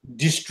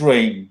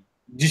destroying,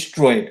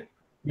 destroyed.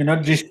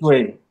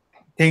 Destroyed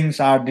things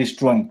are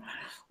destroying,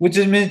 which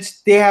is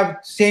means they have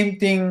same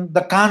thing.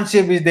 The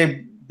concept is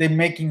they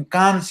making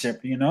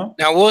concept. Now,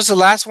 what was the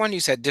last one you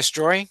said?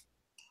 Destroy.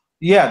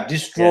 Yeah, Yes.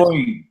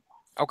 destroying.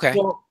 Okay.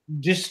 So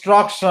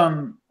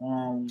destruction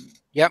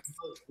Yep.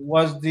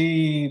 was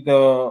the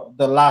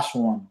last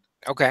one.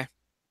 Okay.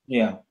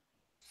 Yeah.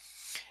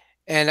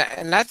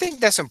 And I think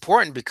that's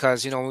important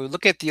because when we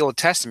look at the Old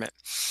Testament,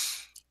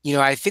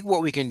 I think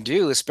what we can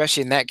do,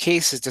 especially in that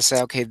case, is to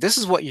say, okay, this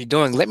is what you're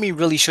doing. Let me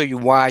really show you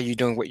why you're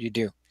doing what you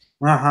do.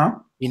 Uh huh.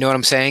 You know what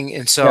I'm saying?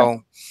 And Yeah.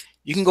 so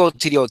you can go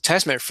to the Old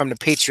Testament from the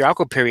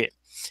patriarchal period,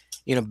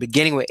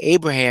 beginning with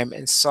Abraham,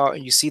 and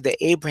you see that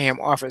Abraham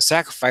offered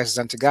sacrifices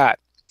unto God.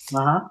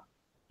 Uh huh.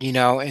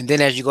 And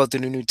then as you go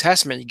through the New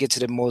Testament, you get to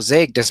the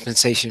Mosaic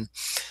dispensation.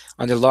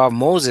 Under the law of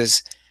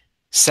Moses,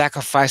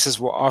 sacrifices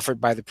were offered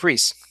by the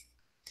priests,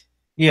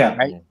 Yeah.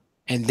 right? Yeah.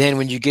 And then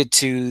when you get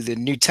to the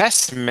New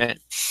Testament,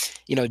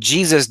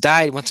 Jesus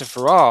died once and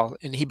for all,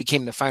 and he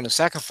became the final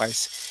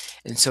sacrifice.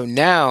 And so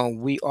now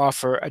we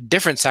offer a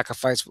different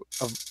sacrifice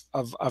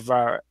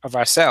of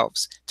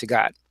ourselves to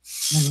God.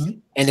 Mm-hmm.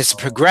 And it's a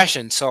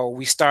progression. So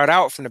we start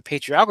out from the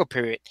patriarchal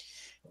period,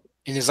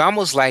 and it's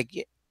almost like,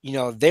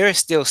 they're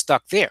still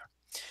stuck there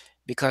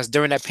because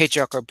during that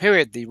patriarchal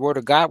period, the word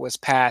of God was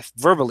passed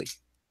verbally,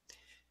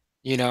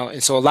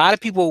 and so a lot of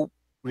people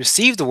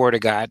received the word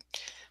of God,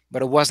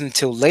 but it wasn't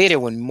until later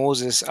when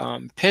Moses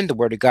penned the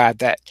word of God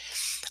that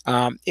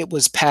it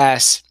was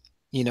passed,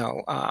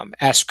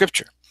 as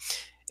scripture,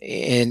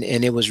 and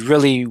it was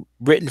really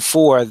written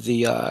for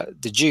the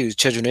Jews,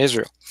 children of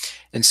Israel,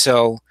 and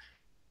so.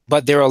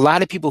 But there are a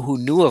lot of people who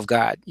knew of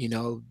God.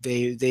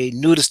 They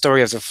knew the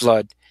story of the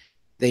flood.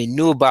 They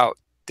knew about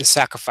the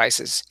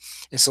sacrifices,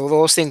 and so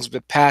those things were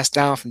passed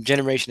down from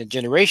generation to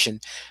generation.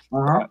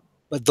 Uh huh.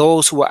 But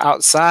those who were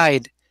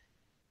outside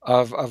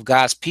of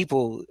God's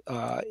people,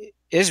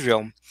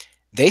 Israel,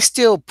 they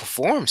still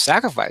perform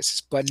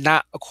sacrifices, but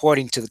not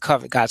according to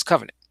the God's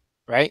covenant,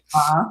 right? Uh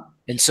huh.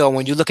 And so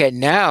when you look at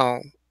now,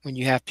 when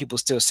you have people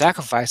still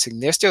sacrificing,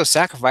 they're still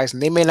sacrificing.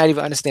 They may not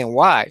even understand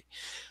why,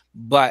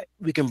 but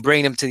we can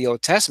bring them to the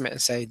Old Testament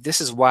and say, this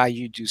is why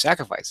you do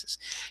sacrifices.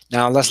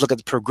 Now let's look at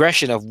the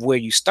progression of where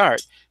you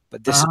start,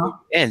 but Uh this is where huh.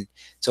 you end.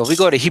 So if we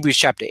go to Hebrews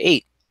chapter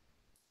 8,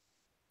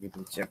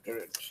 Hebrews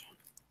chapter 8.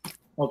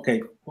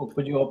 Okay.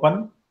 Could you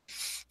open?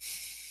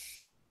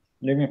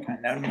 Let me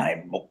find out my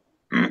book.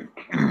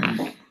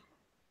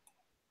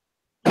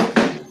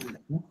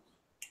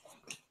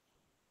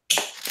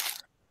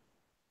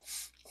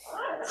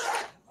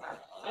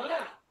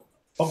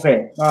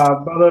 Okay,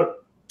 brother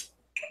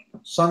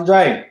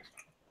Sanjay,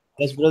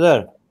 Yes,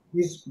 brother.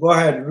 please go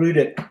ahead, read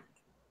it.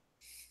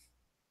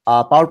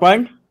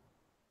 PowerPoint.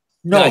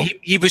 no, No.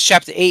 Hebrews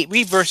chapter 8,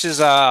 read verses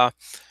Okay.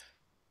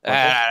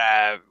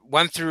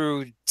 1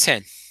 through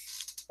 10.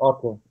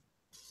 Okay.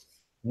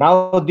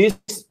 Now this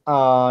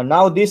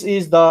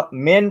is the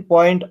main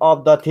point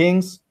of the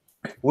things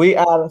we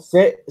are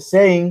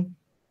saying.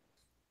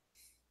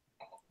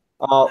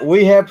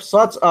 We have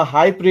such a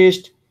high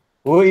priest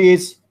who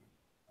is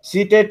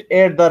seated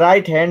at the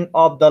right hand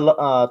of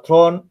the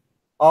throne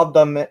of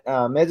the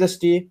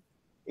majesty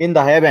in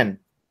the heaven,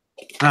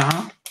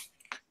 Uh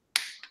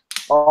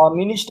huh. a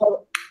minister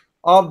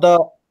of the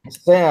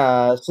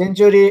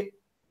century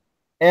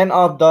and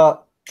of the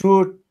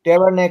true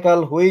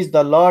tabernacle, who is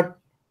the Lord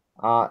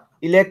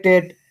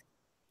elected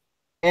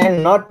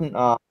and not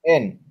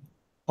men.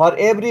 For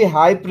every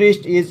high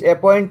priest is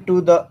appointed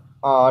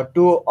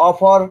to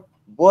offer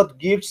both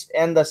gifts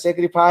and the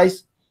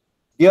sacrifice.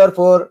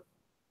 Therefore,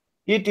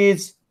 it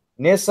is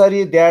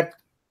necessary that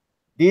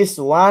this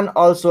one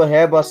also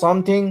have a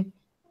something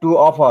to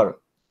offer.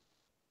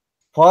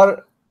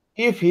 For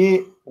if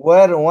he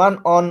were one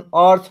on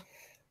earth,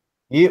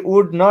 he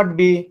would not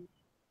be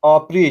a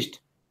priest,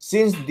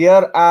 since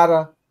there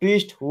are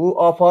priests who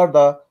offer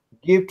the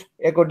gift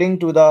according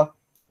to the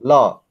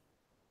law,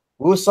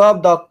 who saw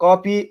the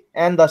copy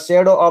and the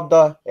shadow of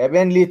the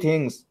heavenly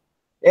things,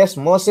 as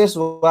Moses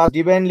was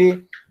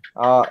divinely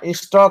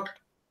instructed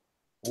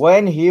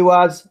when he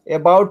was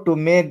about to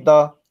make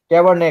the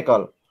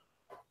tabernacle.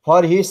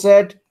 For he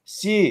said,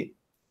 see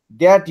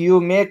that you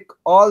make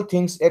all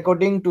things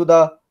according to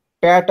the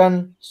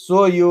pattern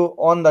show you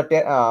on the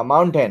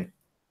mountain.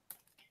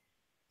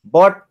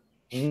 But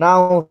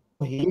now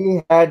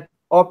he had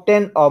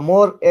obtained a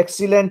more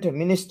excellent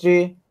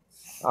ministry,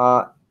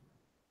 uh,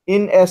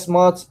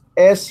 inasmuch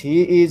as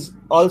he is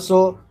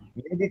also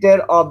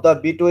mediator of the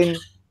between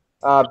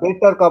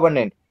better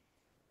covenant,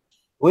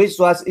 which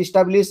was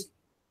established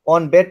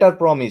on better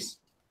promise.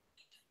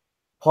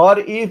 For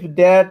if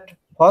that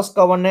first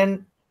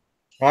covenant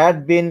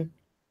had been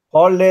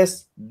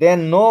faultless,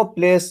 then no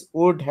place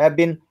would have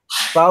been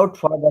sought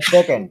for the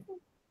second.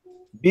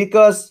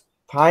 Because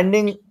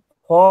finding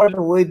fault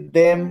with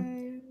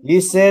them,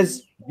 he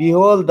says,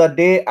 behold, the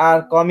day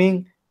are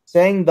coming,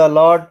 saying the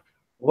Lord,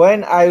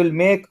 when I will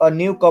make a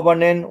new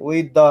covenant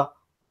with the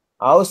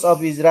house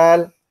of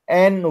Israel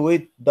and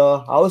with the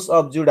house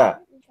of Judah,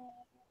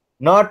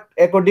 not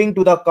according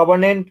to the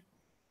covenant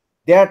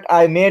that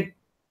I made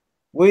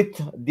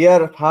with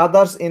their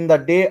fathers in the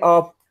day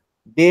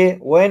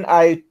when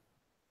I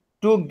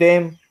took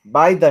them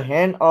by the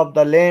hand of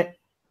the land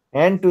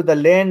and to the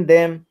land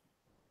them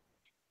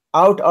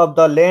out of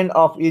the land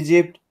of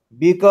Egypt,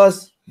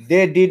 because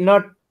they did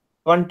not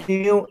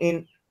continue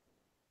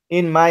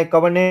in my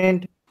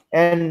covenant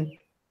and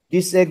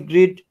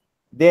disagreed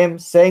them,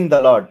 saying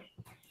the Lord.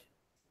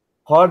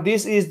 For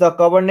this is the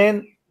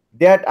covenant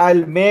that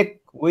I'll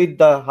make with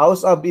the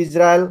house of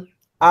Israel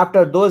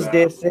after those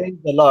days, says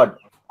the Lord.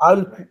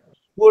 I'll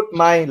put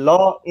my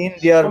law in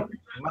their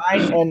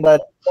mind and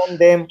written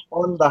them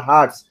on the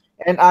hearts,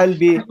 and I'll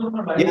be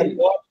their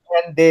God,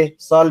 and they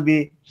shall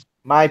be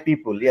my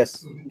people.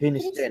 Yes,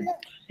 finish 10.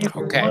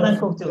 Okay.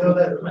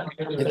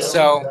 And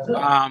so,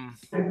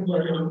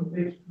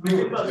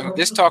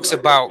 this talks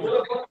about,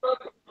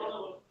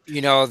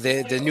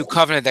 the new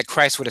covenant that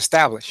Christ would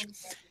establish.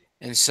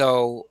 And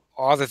so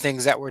all the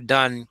things that were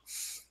done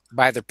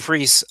by the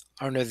priests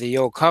under the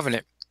old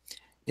covenant,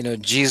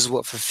 Jesus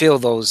will fulfill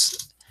those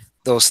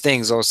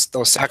things,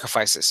 those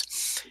sacrifices.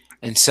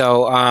 And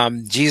so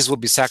Jesus will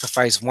be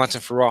sacrificed once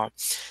and for all.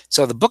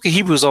 So the book of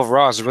Hebrews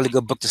overall is a really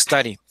good book to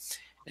study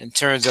in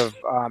terms of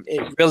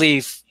it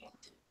really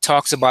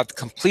talks about the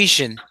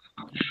completion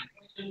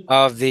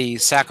of the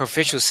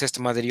sacrificial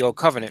system under the old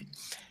covenant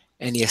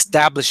and the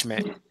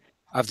establishment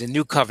of the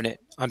new covenant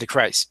under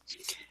Christ.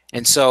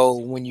 And so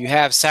when you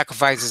have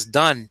sacrifices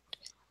done,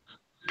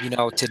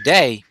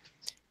 today,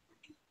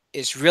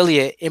 it's really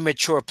an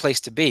immature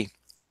place to be.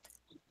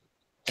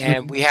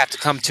 And we have to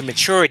come to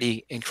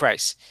maturity in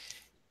Christ.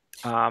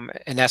 And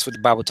that's what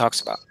the Bible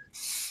talks about.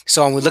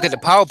 So when we look at the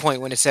PowerPoint,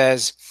 when it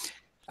says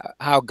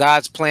how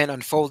God's plan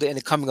unfolded in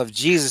the coming of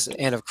Jesus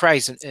and of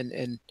Christ,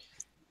 and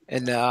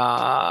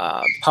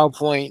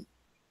PowerPoint,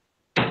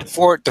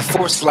 the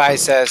fourth slide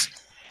says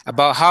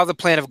about how the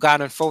plan of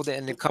God unfolded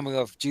in the coming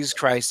of Jesus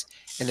Christ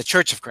and the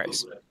Church of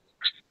Christ.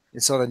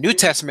 And so the New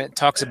Testament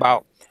talks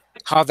about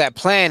how that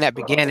plan that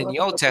began in the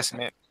Old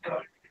Testament,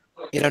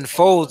 it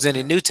unfolds in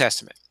the New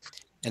Testament.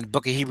 And the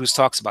book of Hebrews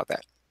talks about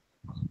that.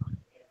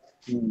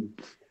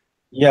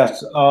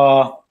 Yes.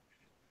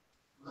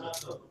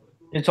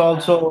 It's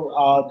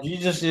also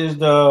Jesus is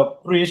the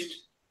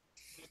priest.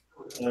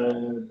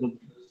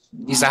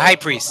 He's a high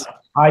priest.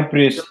 High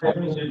priest.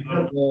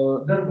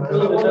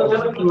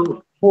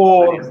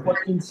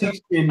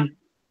 4:14-16.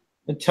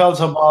 It tells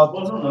about.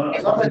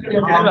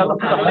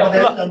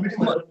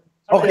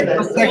 Okay,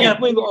 just a second.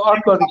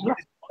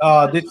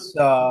 This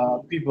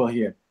people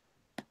here.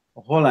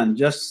 Hold on,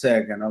 just a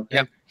second, okay?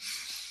 Yep.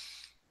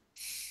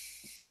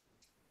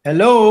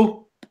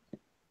 Hello.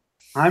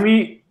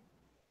 हामी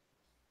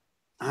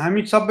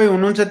सबै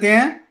हुनुहुन्छ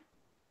त्यहाँ?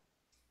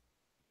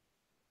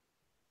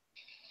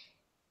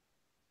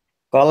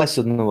 कसलाई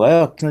सोध्नु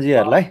भयो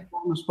कृष्णजीहरूलाई?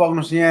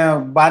 पक्नुहोस्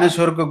यहाँ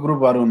बानेश्वरको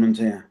ग्रुपहरू हुनुहुन्छ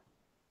यहाँ.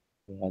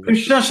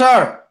 कृष्ण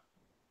सर,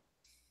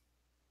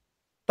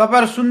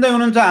 तपाईहरु सुन्दै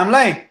हुनुहुन्छ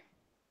हामीलाई?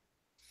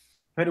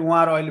 फेरि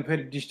उहाँहरु अहिले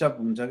फेरि डिस्टर्ब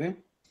हुन्छ के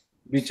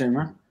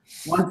बिचैमा.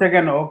 One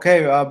second,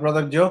 okay,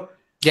 brother Joe.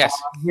 Yes.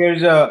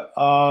 Here's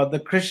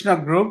the Krishna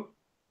group.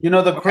 You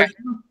know the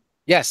Krishna?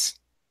 Yes.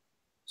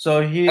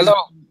 So he's Hello.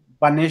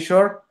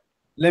 Baneshwar.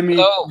 Let me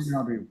Hello.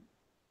 know him.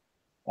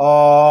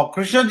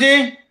 Krishna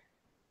ji.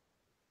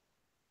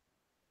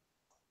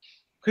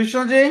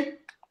 Krishna ji.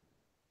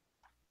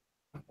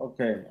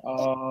 Okay.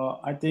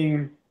 I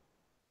think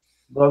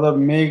brother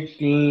make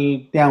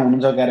त्यहाँ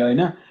हुनुहुन्छ गरे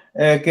हैन?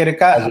 के रे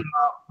का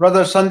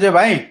brother Sanjay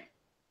भाइ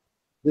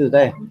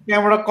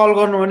त्यहाँबाट कल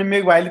गर्नु भने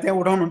मेघ भाइले त्यहाँ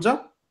उठाउनुहुन्छ?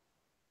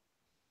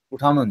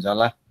 उठाउनुहुन्छ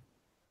होला.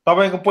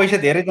 तपाईको पैसा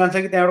धेरै जान्छ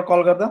कि त्यहाँबाट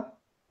कल गर्दा?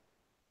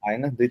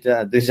 हैन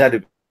 2,000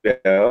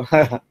 रुपैयाँ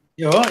हो.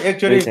 यो हो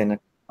एक्चुअली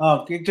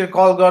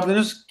कल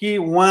गरिदिनुस् कि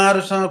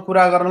उहाँहरुसँग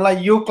कुरा गर्नलाई.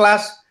 यो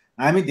क्लास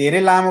हामी धेरै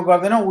लामो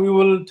गर्दैनौं. We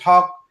will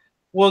talk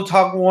we'll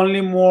talk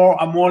only more.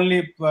 I'm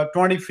only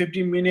 20,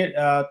 50 minute,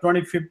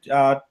 20, 50,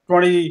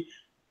 20,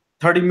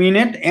 30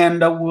 minute, and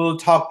we'll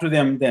talk to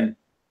them then.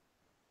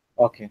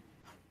 Okay.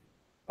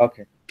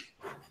 Okay.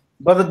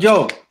 Brother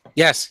Joe,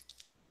 Yes.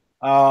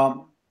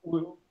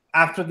 we,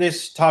 after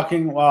this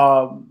talking,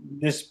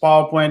 this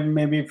PowerPoint,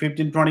 maybe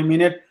 15, 20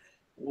 minute,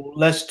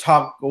 let's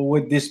talk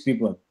with these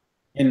people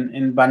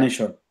in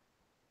Banishore,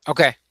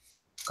 Okay.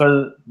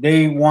 because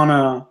they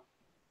wanna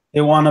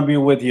be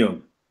with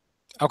you.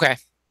 Okay.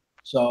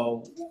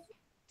 So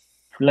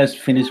let's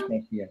finish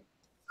right here.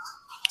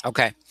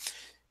 Okay.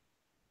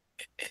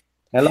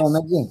 Hello,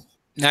 Maggie.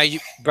 Now, you,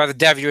 Brother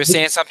Dev, you were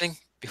saying something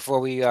before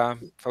we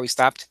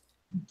stopped.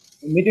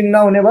 Meeting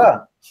now,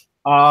 never.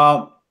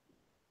 Uh,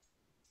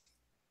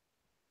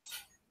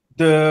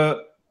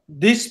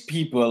 these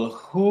people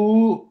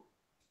who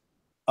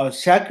are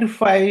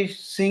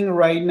sacrificing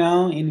right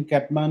now in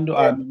Kathmandu,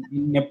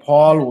 in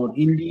Nepal or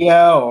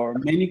India or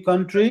many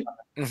countries,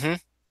 Mm-hmm.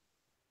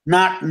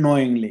 not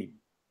knowingly,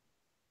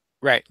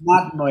 Right.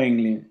 not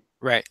knowingly.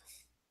 Right.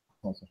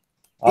 Also. If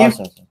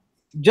Also, sir.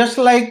 just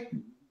like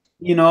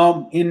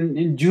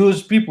in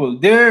Jewish people,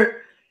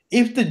 there,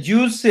 if the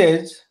Jews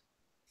says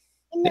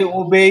they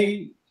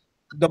obey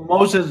the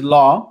Moses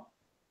law,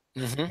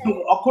 Mm-hmm.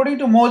 so according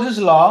to Moses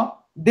law,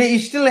 they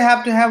still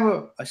have to have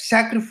a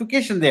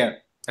sacrification there.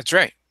 That's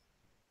right.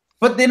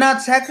 But they're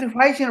not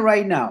sacrificing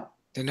right now.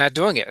 They're not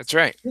doing it. That's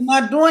right. They're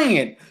not doing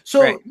it.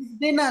 So Right. if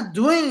they're not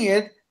doing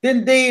it,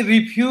 then they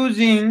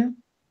refusing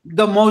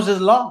the Moses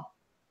law.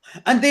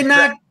 And they're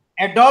not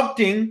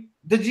adopting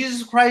the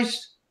Jesus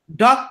Christ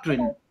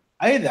doctrine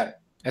either.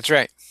 That's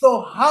right.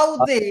 So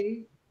how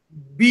they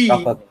be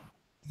Okay.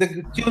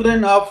 the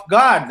children of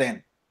God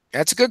then?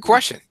 That's a good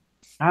question.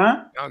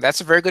 Huh? No,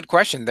 that's a very good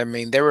question. I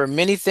mean, there were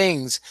many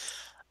things,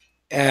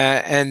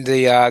 and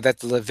that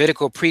the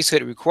Levitical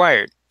priesthood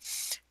required,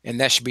 and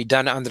that should be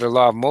done under the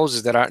law of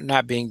Moses that are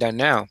not being done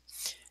now.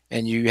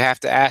 And you have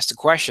to ask the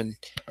question: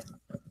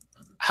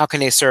 how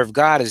can they serve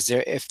God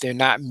if they're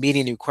not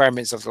meeting the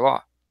requirements of the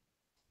law?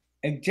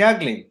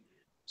 Exactly.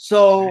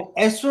 So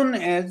as soon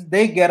as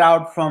they get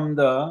out from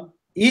the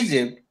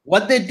Egypt,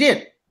 what they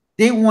did,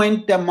 they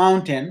went the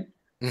mountain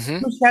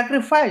Mm-hmm. to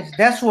sacrifice.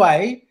 That's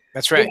why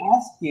That's they're right.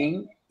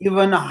 asking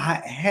even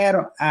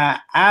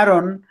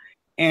Aaron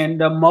and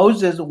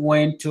Moses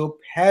went to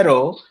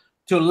Pharaoh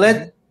to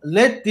Mm-hmm.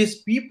 let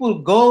these people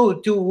go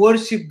to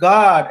worship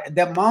God at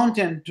the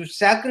mountain to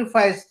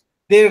sacrifice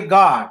their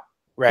God.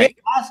 They Right.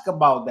 ask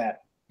about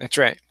that. That's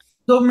right.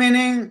 So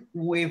meaning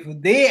if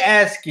they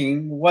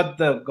asking what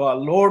the God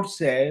Lord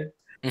said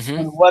Mm-hmm.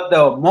 and what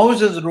the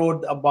Moses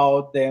wrote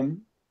about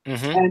them,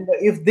 Mm-hmm. and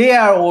if they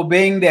are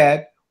obeying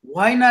that,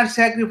 why not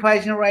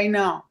sacrificing right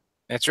now?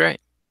 That's right.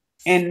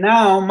 And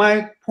now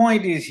my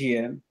point is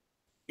here: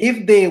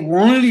 if they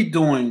only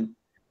doing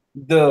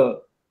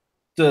the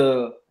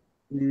the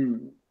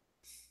mm,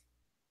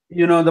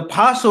 the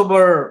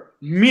Passover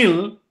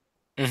meal,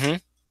 Mm-hmm.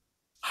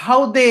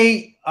 how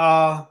they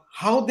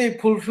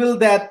fulfill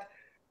that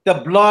the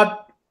blood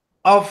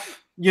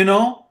of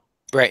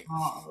Right.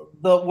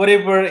 the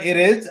whatever it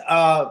is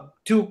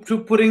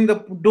to putting the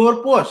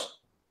doorpost.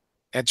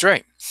 That's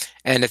right.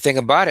 And the thing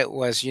about it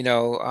was,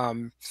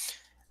 during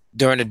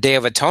the Day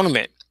of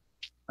Atonement,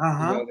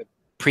 Uh-huh. the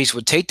priest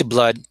would take the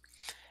blood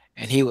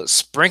and he would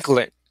sprinkle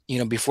it,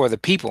 before the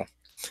people.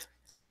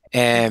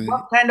 And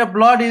What kind of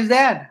blood is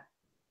that?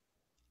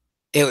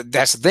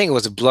 that's the thing. It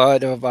was the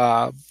blood of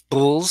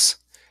bulls,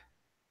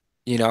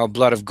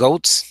 blood of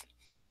goats.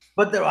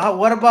 But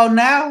what about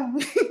now?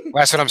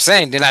 Well, that's what I'm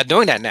saying. They're not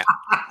doing that now.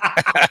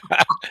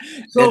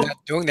 They're so not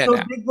doing that so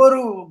now.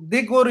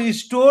 they go to a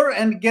store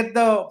and get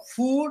the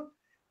food,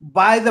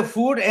 buy the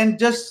food, and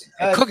just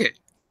And cook it.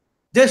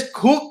 just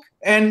cook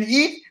and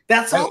eat.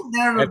 That's Right. all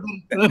their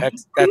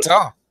That's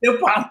all. their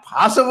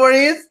Passover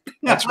is.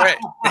 That's right.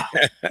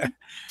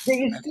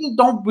 They still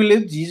don't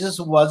believe Jesus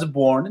was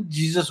born.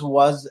 Jesus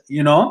was,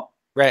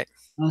 Right.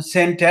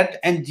 sent it,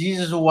 and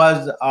Jesus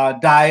was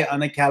die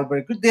on a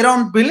Calvary cross. They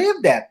don't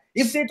believe that.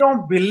 If they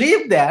don't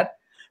believe that,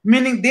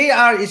 meaning they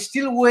are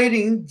still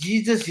waiting.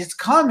 Jesus is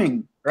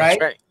coming, That's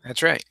right? right.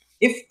 That's right.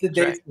 If That's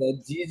they right.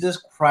 said Jesus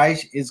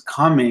Christ is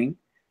coming,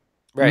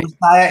 Right.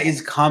 Messiah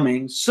is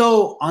coming.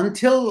 So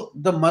until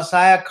the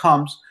Messiah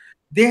comes,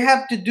 they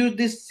have to do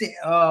this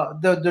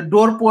the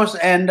doorpost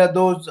and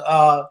those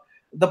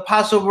the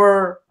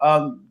Passover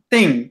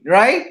thing,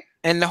 right?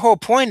 And the whole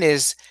point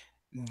is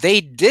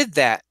they did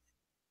that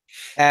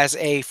as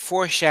a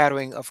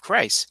foreshadowing of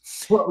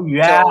Christ. Well, So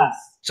yes,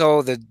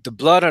 so the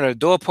blood on the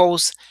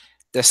doorposts,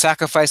 the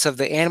sacrifice of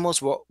the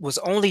animals was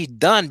only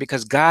done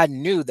because God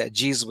knew that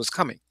Jesus was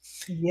coming.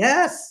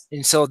 yes.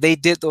 And so they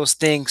did those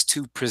things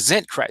to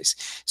present Christ.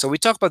 So we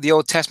talk about the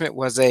Old Testament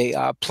was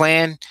a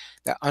plan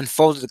that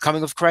unfolded the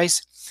coming of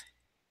Christ.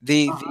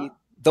 Uh-huh.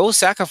 Those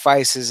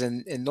sacrifices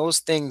and those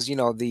things,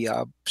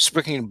 the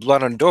sprinkling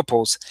blood on the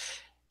doorposts,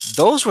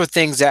 those were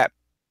things that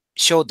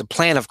showed the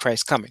plan of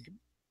Christ coming.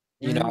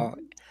 You know,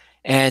 Mhm.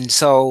 and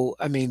so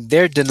I mean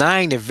they're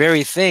denying the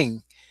very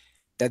thing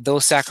that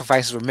those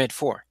sacrifices were meant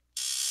for.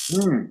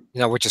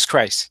 Mm. which is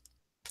Christ.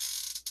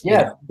 You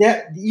Yes,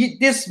 know,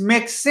 this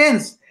makes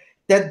sense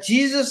that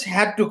Jesus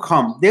had to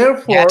come. he had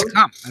to Therefore,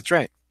 come. That's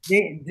right.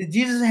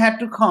 Jesus had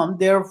to come.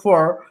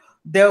 Therefore,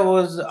 there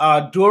was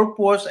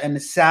doorpost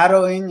and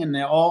shadowing and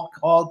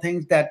all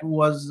things that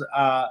was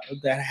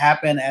that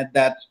happened at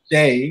that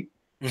day,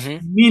 Hmm.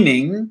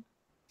 meaning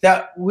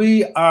that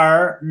we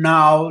are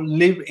now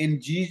live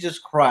in Jesus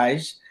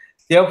Christ.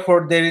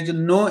 Therefore, there is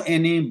no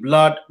any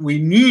blood we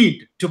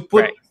need to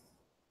put Right.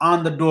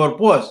 on the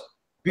doorpost,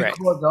 Right.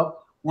 because of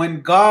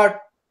when God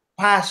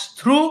passed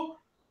through,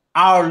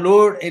 our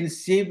Lord and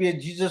Savior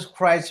Jesus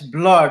Christ's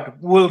blood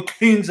will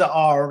cleanse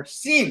our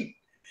sin.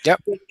 Yep.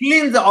 It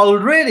cleansed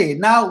already.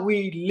 Now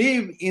we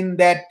live in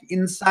that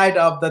inside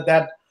of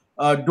that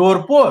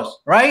doorpost,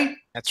 right?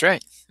 That's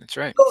right. That's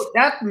right. So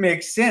that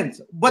makes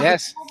sense. But the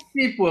Yes. church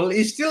people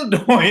is still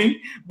doing,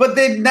 but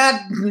they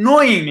not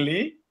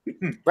knowingly.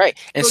 Right.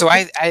 And So so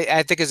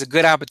I think it's a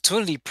good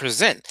opportunity to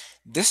present.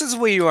 This is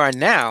where you are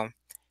now.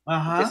 This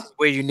uh-huh. is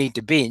where you need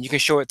to be, and you can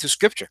show it through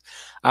Scripture.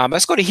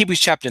 Let's go to Hebrews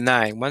chapter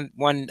 9,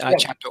 one Yeah.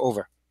 chapter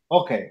over.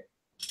 Okay.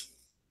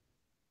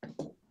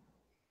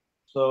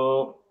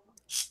 So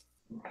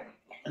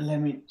let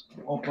me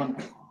open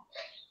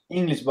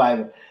English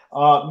Bible.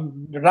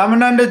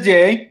 Ramananda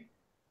J.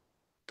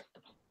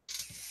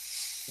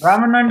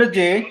 Ramananda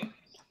J.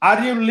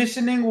 Are you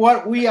listening?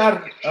 What we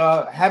are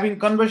having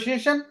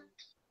conversation?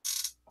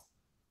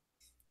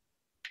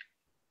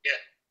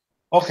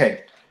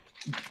 Okay.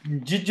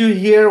 Did you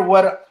hear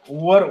what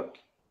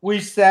we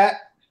said?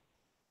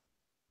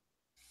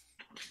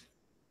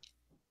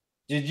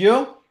 Did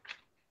you?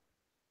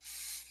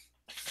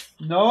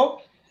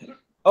 No.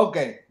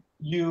 Okay.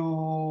 You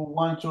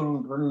want to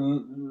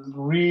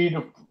read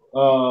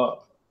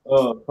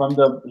from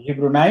the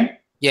Hebrew 9?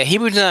 Yeah,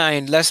 Hebrews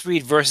 9. Let's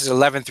read verses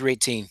 11 through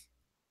 18.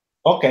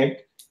 Okay.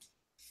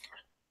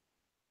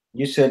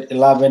 You said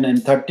 11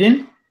 and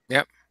 13.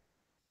 Yep.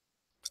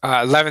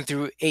 11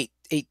 through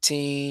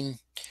 18,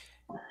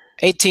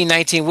 18,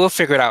 19. We'll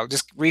figure it out.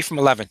 Just read from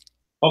 11.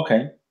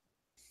 Okay.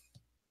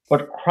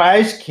 But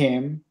Christ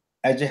came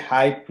as a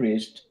high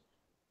priest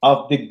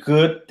of the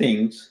good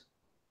things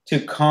to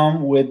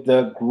come with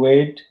the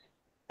great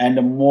and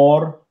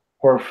more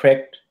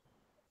perfect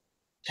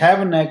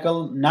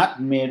tabernacle,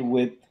 not made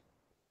with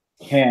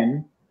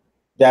hand,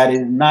 that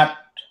is not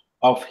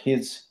of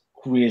his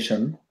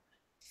creation,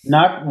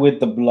 not with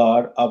the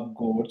blood of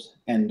goats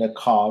and the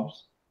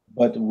calves,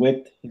 but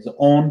with his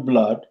own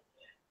blood.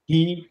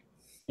 He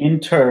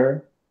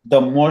entered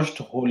the most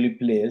holy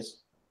place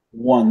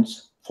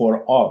once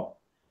for all,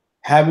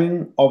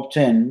 having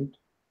obtained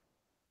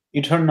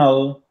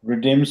eternal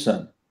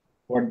redemption.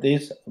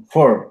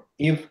 For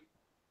if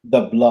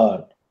the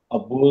blood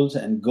of bulls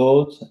and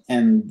goats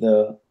and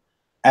the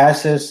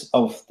ashes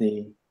of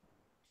the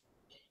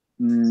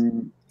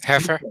mm,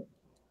 Heifer,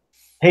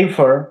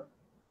 heifer,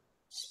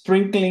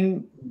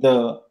 sprinkling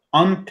the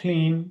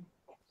unclean,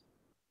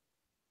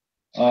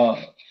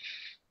 uh,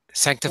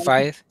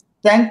 sanctifieth.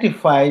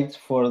 sanctifies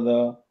for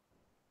the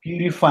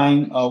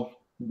purifying of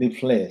the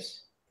flesh,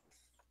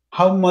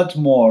 how much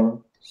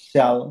more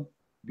shall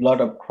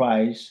blood of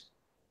Christ,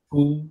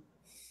 who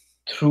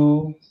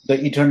through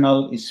the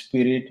eternal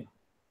Spirit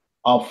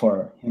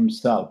offer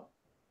himself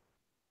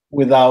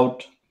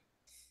without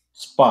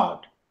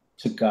spot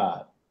to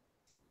God,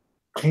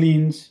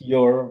 cleanse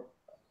your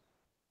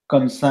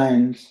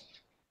conscience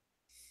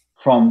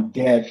from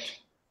dead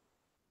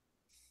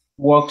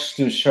works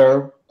to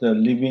serve the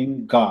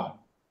living God,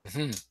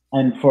 Mhm.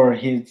 and for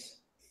his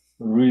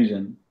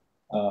reason,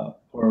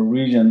 for a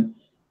reason,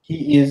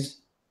 he is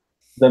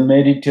the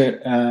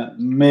meditator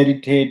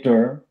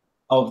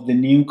of the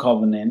new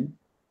covenant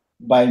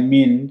by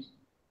means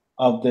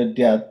of the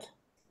death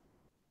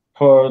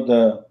for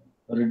the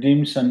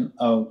redemption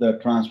of the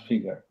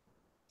Okay,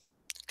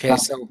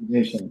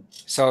 transfiguration.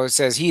 so it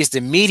says he is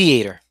the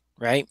mediator,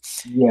 right?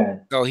 Yes.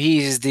 So he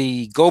is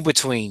the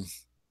go-between.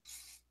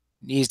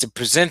 He's the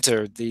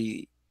presenter,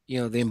 the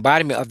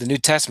embodiment of the New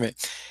Testament,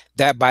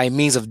 that by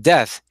means of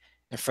death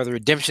and for the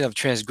redemption of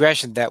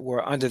transgression that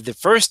were under the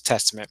First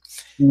Testament,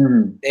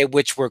 Mm-hmm. they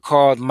which were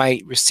called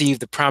might receive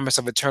the promise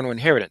of eternal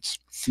inheritance.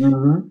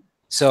 Mm-hmm.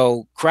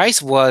 So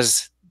Christ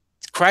is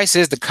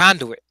the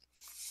conduit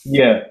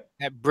Yeah.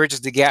 that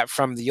bridges the gap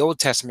from the Old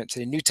Testament to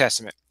the New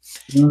Testament.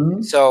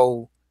 Mm-hmm.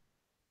 So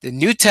the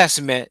New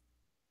Testament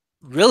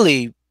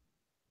really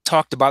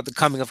talked about the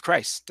coming of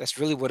Christ. That's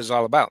really what it's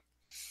all about.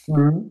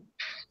 Mm-hmm.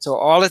 So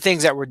all the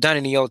things that were done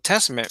in the Old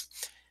Testament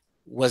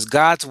was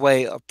God's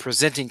way of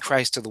presenting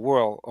Christ to the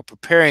world, or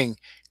preparing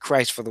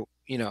Christ for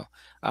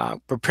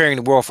preparing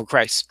the world for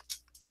Christ.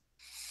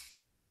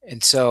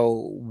 And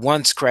so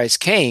once Christ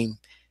came,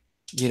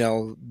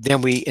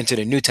 then we enter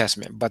the New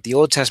Testament. But the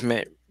Old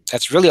Testament,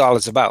 that's really all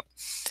it's about.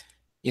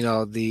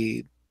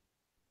 The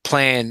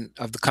plan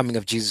of the coming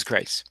of Jesus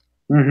Christ.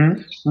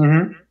 Mm-hmm.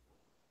 Mm-hmm.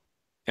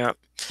 Yeah.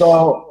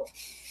 So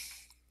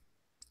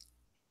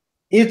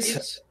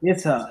it's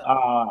it's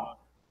a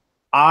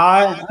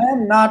I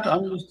am not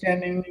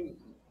understanding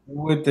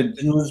with the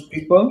Jewish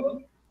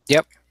people.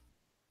 Yep.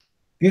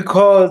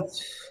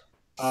 because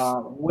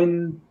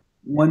when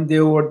they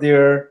were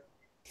there,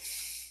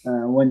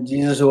 when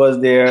Jesus was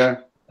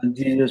there, and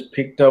Jesus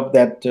picked up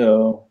that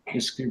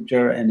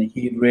scripture and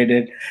he read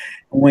it.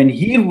 When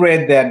he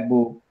read that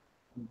book,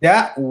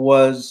 that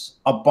was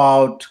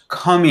about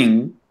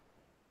coming,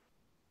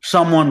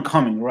 someone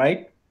coming,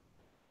 right?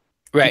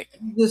 Right.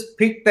 He just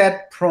picked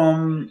that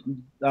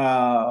from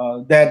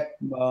the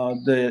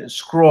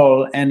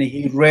scroll and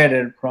he read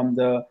it from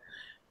the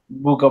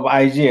book of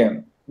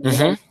Isaiah, was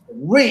Mm-hmm.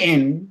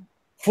 written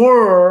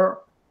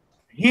for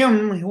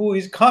him who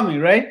is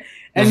coming, right?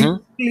 And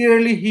Mm-hmm.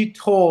 clearly he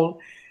told,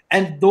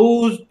 and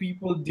those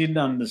people didn't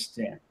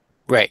understand.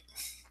 Right.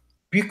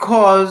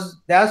 Because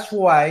that's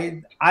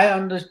why I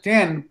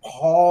understand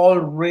Paul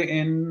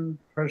written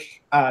first,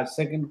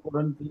 Second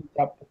Corinthians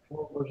chapter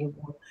 4, verse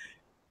 4.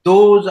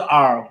 Those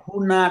are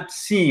who not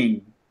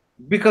seeing,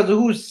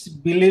 because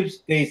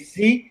believes they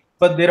see,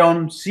 but they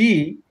don't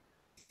see.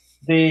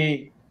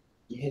 They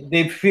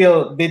they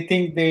feel they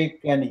think they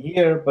can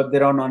hear, but they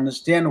don't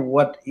understand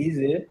what is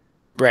it.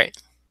 Right.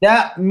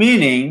 That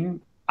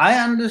meaning, I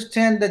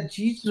understand that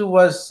Jesus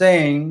was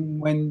saying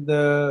when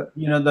the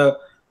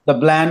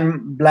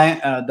blind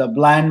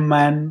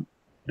man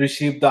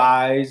received the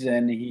eyes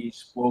and he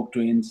spoke to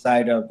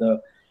inside of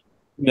the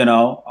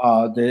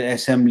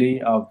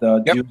assembly of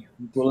the Yep. Jewish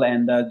people,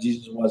 and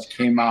Jesus was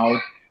came out,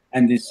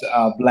 and this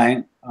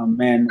blind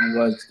man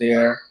was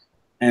there,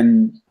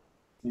 and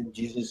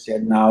Jesus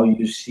said, "Now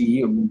you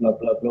see, blah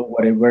blah blah,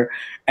 whatever."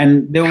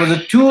 And there was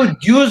a two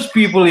Jewish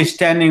people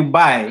standing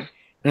by,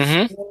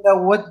 Mm-hmm.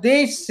 and what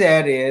they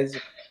said is,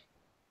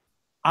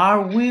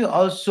 "Are we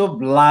also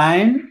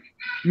blind?"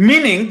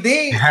 Meaning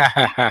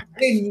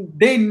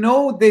they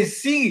know they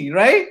see,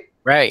 right?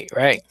 Right.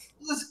 Right.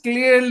 Jesus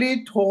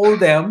clearly told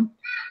them,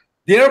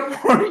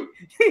 therefore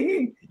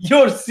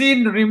your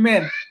sin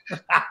remains.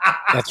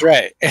 That's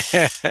right.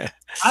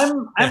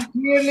 I'm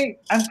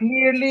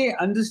clearly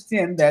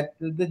understand that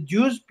the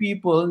Jewish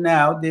people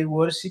now they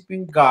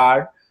worshiping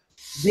God.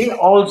 They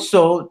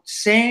also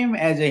same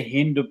as a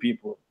Hindu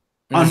people,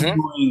 Mm-hmm.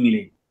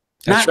 unknowingly,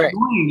 That's not right.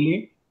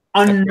 knowingly,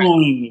 That's right.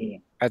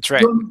 unknowingly. That's You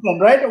right.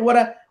 understand,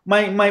 right?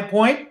 My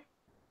point?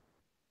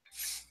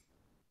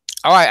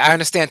 Oh, I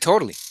understand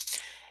totally.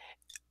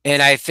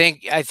 And I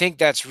think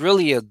that's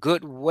really a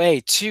good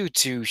way too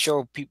to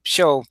show people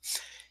show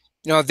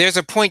there's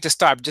a point to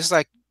start just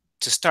like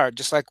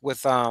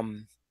with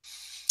the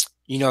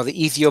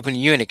Ethiopian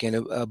eunuch in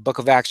a book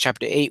of Acts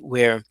chapter 8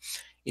 where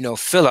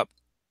Philip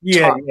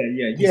Yeah, taught yeah,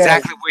 yeah, yeah.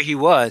 exactly where he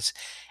was.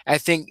 I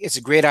think it's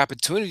a great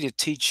opportunity to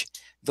teach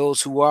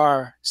those who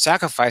are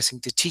sacrificing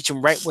to teach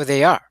them right where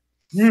they are.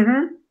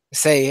 Mm-hmm.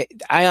 Say,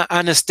 I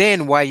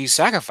understand why you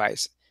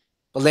sacrifice,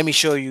 but let me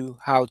show you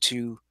how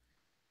to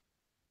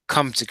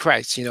come to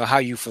Christ, how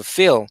you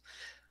fulfill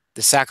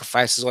the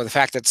sacrifices or the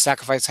fact that the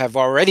sacrifices have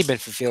already been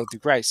fulfilled through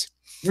Christ.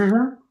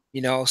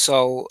 Mm-hmm.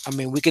 So I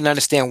mean, we can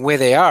understand where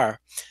they are,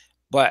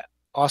 but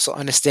also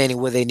understanding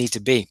where they need to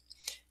be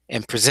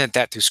and present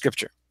that through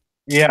scripture,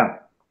 Yeah.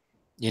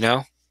 you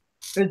know?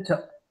 It's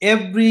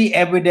every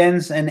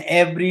evidence and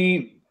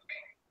every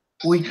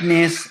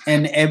weakness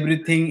and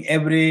everything,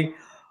 every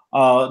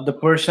the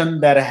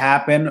person that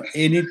happened,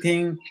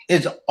 anything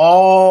is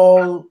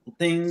all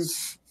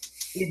things.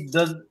 It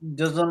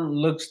doesn't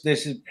looks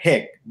this is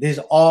picked. This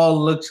all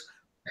looks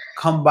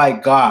come by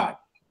God.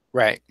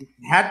 Right.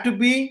 Had to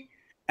be,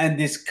 and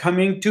this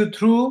coming to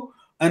through,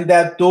 and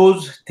that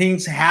those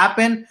things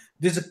happen.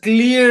 This is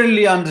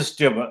clearly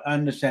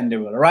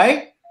understandable,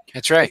 right?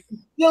 That's right.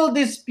 Still,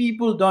 these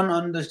people don't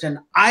understand.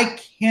 I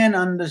can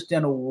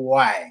understand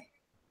why.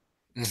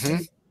 Hmm.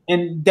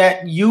 And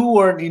that you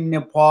were in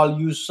Nepal,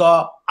 you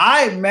saw.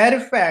 Matter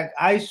of fact,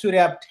 I should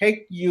have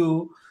taken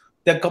you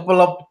the couple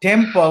of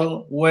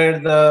temple where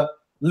the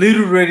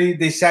literally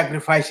they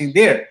sacrificing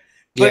there,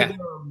 but Yeah.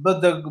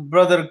 the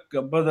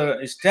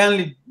brother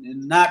Stanley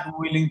not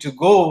willing to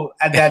go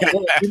at that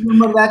day.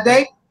 Remember that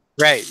day?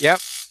 Right. Yep.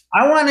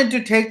 I wanted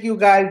to take you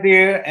guys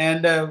there,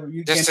 and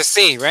you Just can to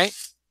see, right?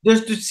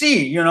 just to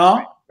see.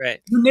 Right.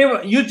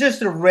 You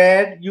just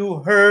read, you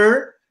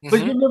heard,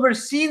 but Hmm. you never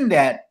seen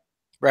that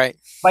Right.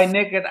 by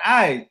naked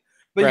eyes.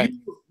 But Right.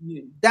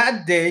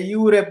 that day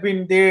you would have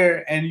been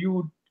there and you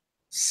would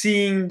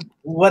seeing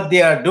what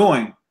they are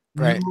doing,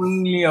 Right.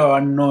 knowingly or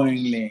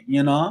unknowingly.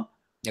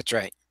 That's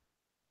right.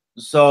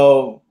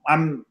 So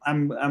I'm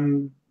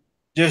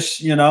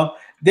just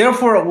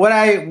Therefore, what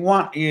I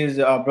want is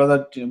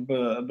brother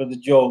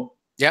Joe.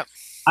 Yep.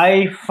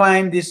 I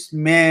find this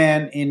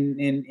man in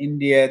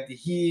India.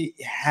 He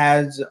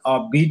has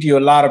a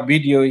lot of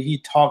video. He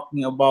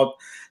talking about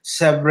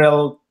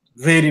several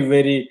very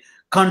very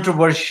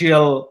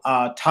controversial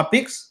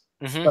topics,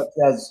 Hmm.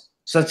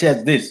 such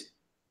as this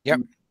Yep.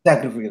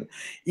 sacrifice.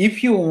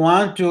 If you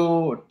want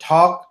to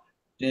talk,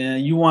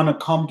 you want to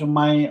come to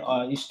my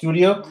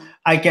studio,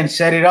 I can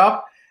set it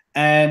up.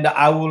 And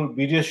I will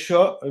video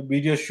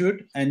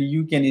shoot, and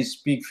you can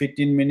speak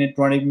 15 minutes,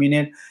 20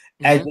 minutes,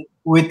 as Hmm.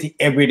 with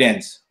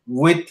evidence,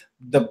 with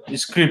the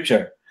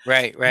scripture.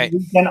 Right. Right.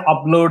 We can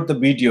upload the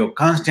video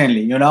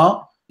constantly.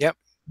 Yep.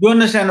 You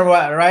understand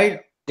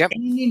right? Yep.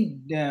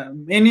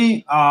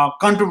 Any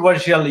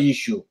controversial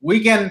issue, we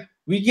can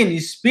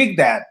speak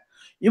that. Right.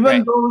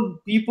 Even those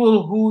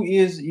people who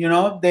is,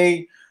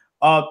 they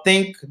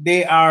think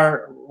they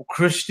are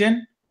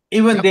Christian,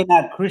 even Yep. they're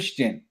not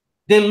Christian.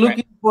 They're Right.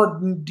 looking for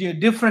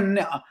different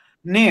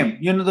name.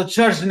 The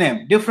church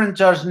name, different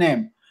church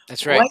name.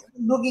 That's Why right.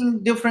 they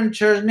looking different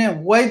church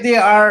name? Why they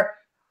are,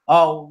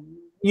 uh,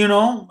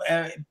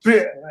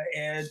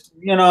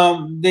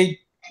 they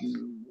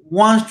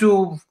wants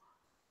to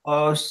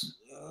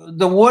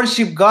the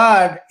worship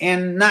God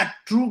and not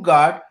true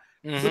God,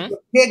 but Mm-hmm. the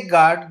fake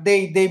God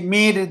they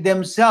made it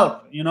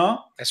themselves.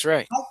 That's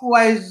right.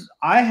 Likewise,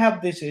 I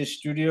have this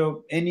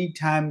studio.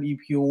 Anytime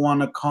if you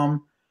want to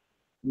come,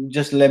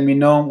 just let me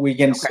know. We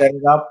can Okay. set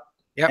it up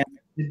Yep. and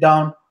sit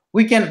down.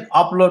 We can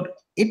upload.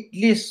 At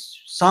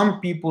least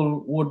some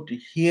people would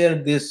hear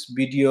this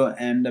video,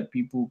 and the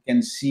people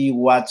can see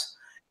what's,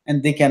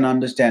 and they can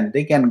understand.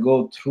 They can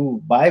go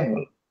through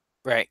Bible.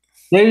 Right.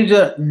 There is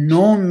a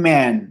no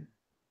man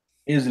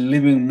is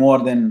living more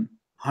than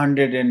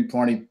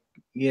 120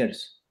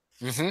 years,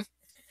 Mm-hmm.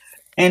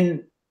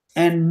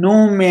 and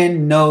no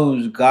man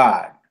knows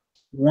God.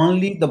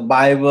 Only the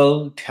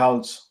Bible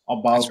tells That's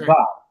about right.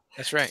 God.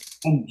 That's right.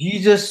 And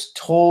Jesus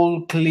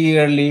told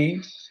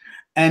clearly,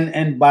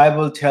 and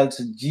Bible tells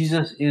us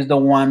Jesus is the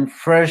one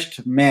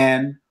first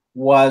man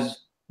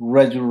was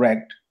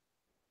resurrected.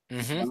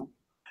 Mm-hmm.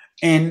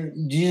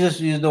 And Jesus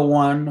is the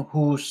one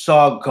who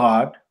saw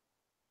God,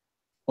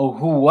 or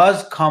who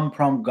was come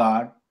from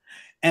God.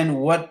 And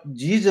what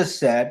Jesus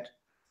said,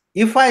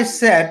 if I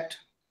said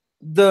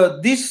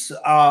this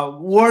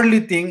worldly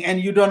thing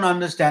and you don't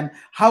understand,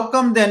 how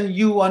come then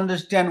you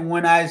understand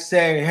when I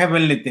say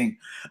heavenly thing?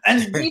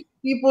 And these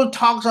people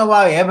talks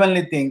about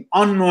heavenly thing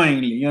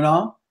unknowingly,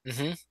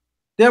 Mm-hmm.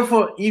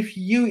 therefore if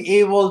you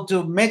able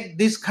to make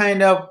this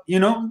kind of,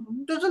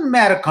 doesn't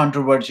matter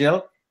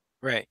controversial,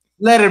 Right.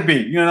 let it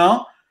be,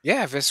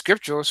 Yeah. If it's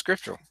scriptural, it's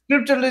scriptural.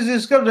 scripture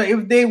is scripture.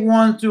 If they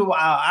want to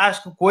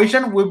ask a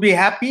question, we'll be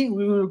happy.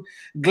 We will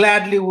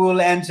gladly will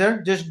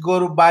answer. Just go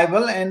to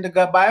Bible, and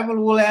the Bible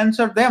will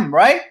answer them.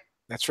 Right?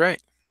 That's right.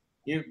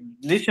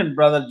 Listen,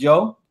 brother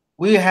Joe,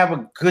 we have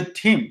a good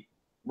team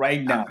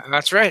right now.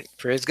 That's right.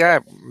 Praise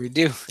God. We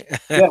do.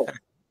 Yeah,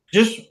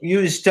 just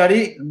you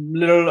study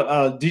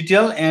little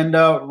detail and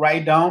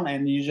write down,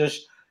 and you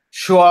just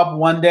show up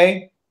one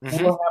day.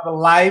 Mm-hmm. We'll have a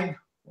live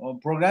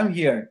program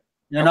here.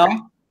 You Okay.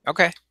 know.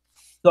 Okay.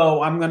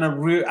 So I'm gonna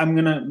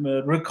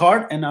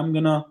record, and I'm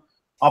gonna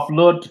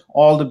upload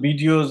all the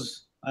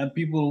videos, and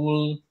people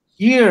will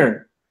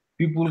hear.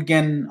 People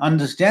can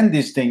understand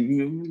this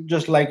thing,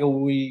 just like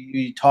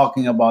we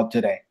talking about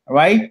today,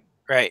 Right. right?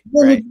 Right.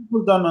 Many Right.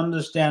 people don't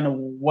understand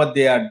what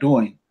they are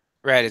doing.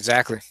 Right.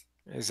 Exactly.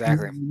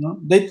 Exactly.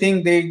 They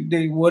think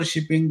they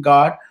worshiping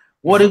God.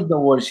 What Mm-hmm. is the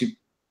worship?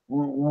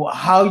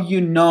 How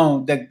you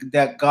know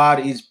that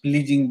God is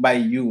pleasing by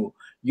you,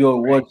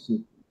 your Right.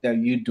 worship that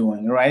you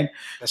doing, right?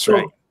 That's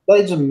right. So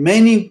there's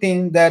many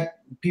things that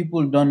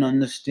people don't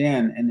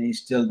understand, and they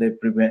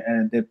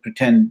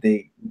pretend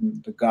the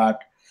God,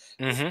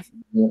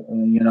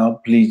 Mm-hmm.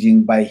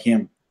 pleasing by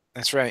Him.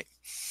 That's right.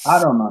 I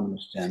don't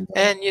understand that.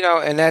 And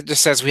and that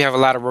just says we have a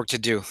lot of work to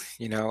do,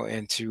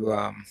 and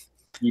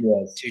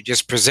Yes, to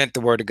just present the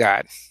word of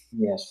God.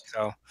 yes,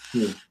 So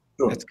true,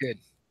 that's true. good.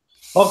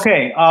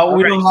 Okay, All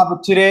we right. don't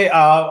have today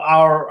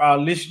our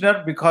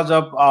listener, because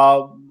of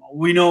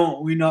we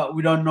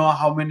don't know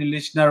how many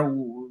listener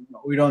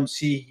we don't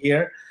see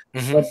here,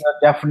 but Mm-hmm.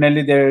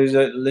 definitely there is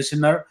a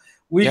listener.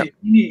 Yep.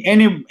 We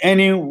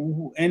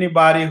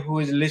anybody who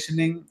is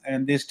listening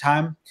and this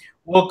time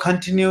will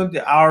continue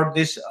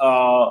this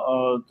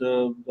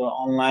the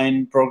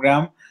online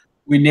program.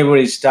 We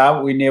never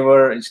stop. We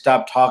never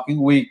stop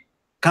talking. We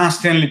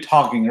constantly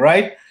talking,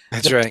 right?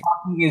 That's The right.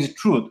 talking is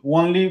truth.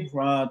 Only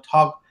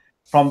talk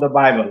from the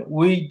Bible.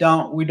 We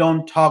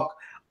don't talk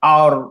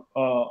our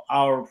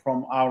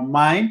from our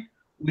mind.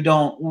 We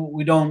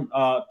don't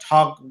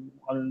talk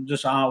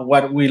just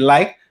what we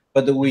like,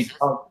 but we Hmm.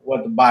 talk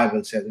what the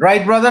Bible says.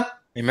 Right, brother?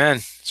 Amen.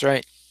 That's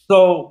right.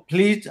 So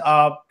please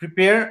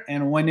prepare,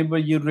 and whenever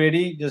you're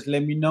ready, just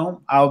let me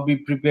know. I'll be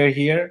prepared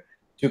here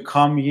to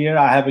come here.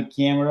 I have a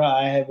camera,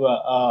 I have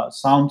a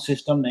sound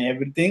system, and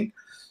everything,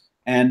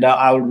 and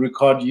I will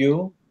record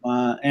you,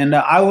 and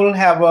I will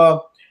have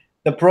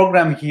the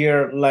program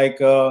here like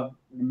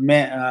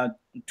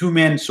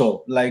two-man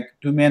show, like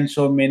two-man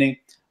show, meaning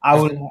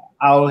Hmm.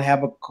 I will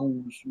have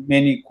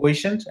many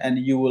questions, and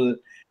you will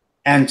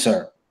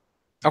answer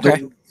Okay.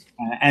 those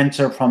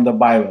answer from the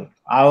Bible.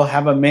 I'll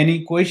have a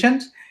many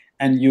questions,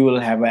 and you will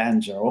have an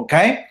answer.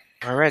 Okay,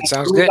 All right. and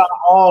Sounds those good. are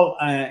all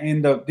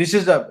in the. This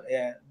is the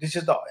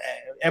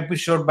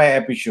episode by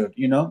episode.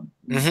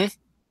 Hmm.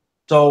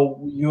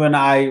 So you and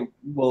I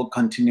will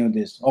continue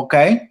this.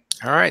 Okay.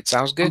 All right.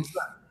 Sounds good.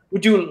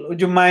 Would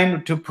you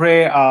mind to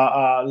pray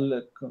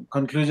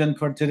conclusion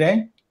for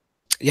today?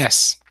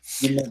 Yes.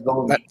 You may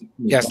go. Let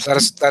yes.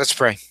 Let us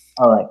pray.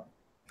 All right.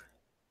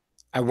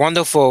 Our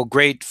wonderful,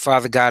 great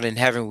Father God in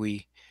heaven,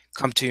 we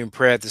come to you in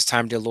prayer at this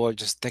time, dear Lord.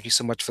 Just thank you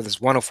so much for this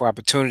wonderful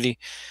opportunity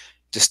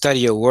to study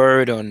your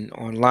word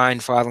online,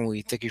 Father. And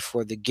we thank you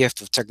for the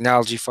gift of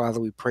technology, Father.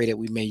 We pray that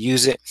we may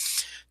use it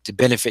to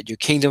benefit your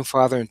kingdom,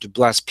 Father, and to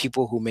bless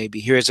people who may be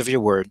hearers of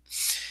your word.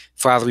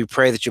 Father, we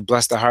pray that you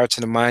bless the hearts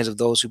and the minds of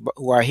those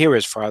who are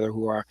hearers, Father,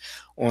 who are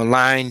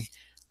online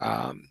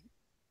um,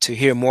 to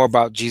hear more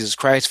about Jesus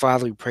Christ,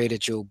 Father. We pray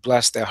that you'll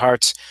bless their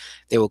hearts.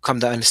 They will come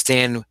to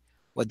understand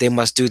what they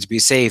must do to be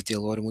saved, dear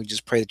Lord. And we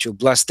just pray that you'll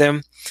bless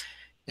them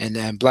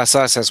and bless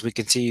us as we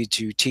continue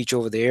to teach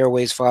over the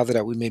airways, Father,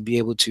 that we may be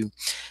able to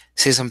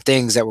say some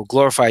things that will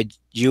glorify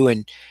you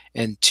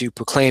and to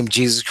proclaim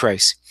Jesus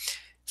Christ.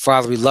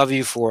 Father, we love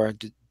you for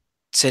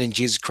sending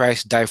Jesus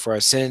Christ to die for our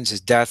sins, his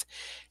death,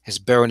 his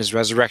burial, and his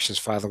resurrections,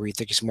 Father. We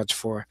thank you so much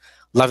for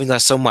loving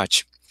us so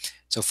much.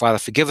 So, Father,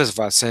 forgive us of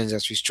our sins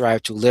as we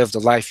strive to live the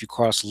life you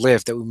call us to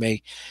live, that we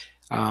may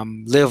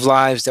live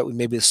lives that we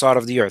may be the salt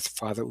of the earth,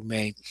 Father. We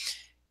may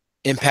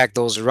impact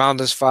those around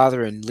us,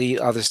 Father, and lead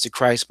others to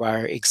Christ by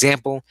our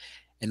example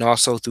and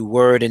also through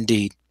word and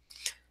deed.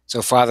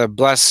 So, Father,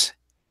 bless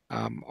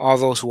all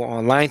those who are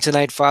online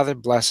tonight, Father.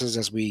 Bless us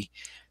as we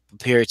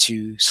prepare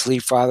to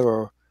sleep, Father,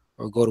 or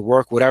go to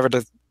work, whatever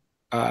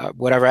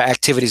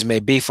activities may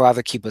be,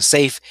 Father. Keep us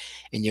safe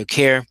in your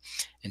care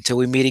until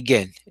we meet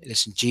again.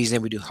 It's in Jesus'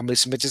 name we do humbly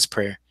submit this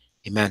prayer.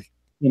 Amen.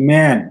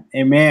 Amen.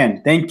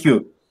 Amen. Thank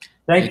you.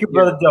 Thank Thank you, you.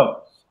 Brother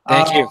Joe.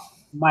 Thank you.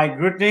 My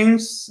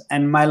greetings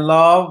and my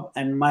love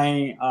and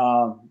my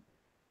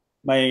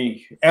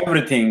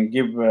everything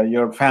give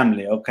your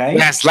family. Okay.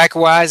 Yes,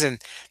 likewise.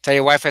 And tell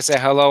your wife I said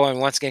hello. And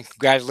once again,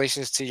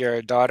 congratulations to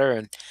your daughter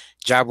and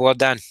job well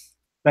done.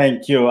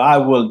 Thank you. I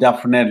will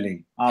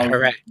definitely. All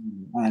right.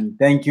 And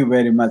thank you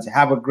very much.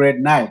 Have a great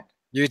night.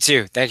 You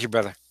too. Thank you,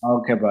 brother.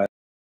 Okay, bye.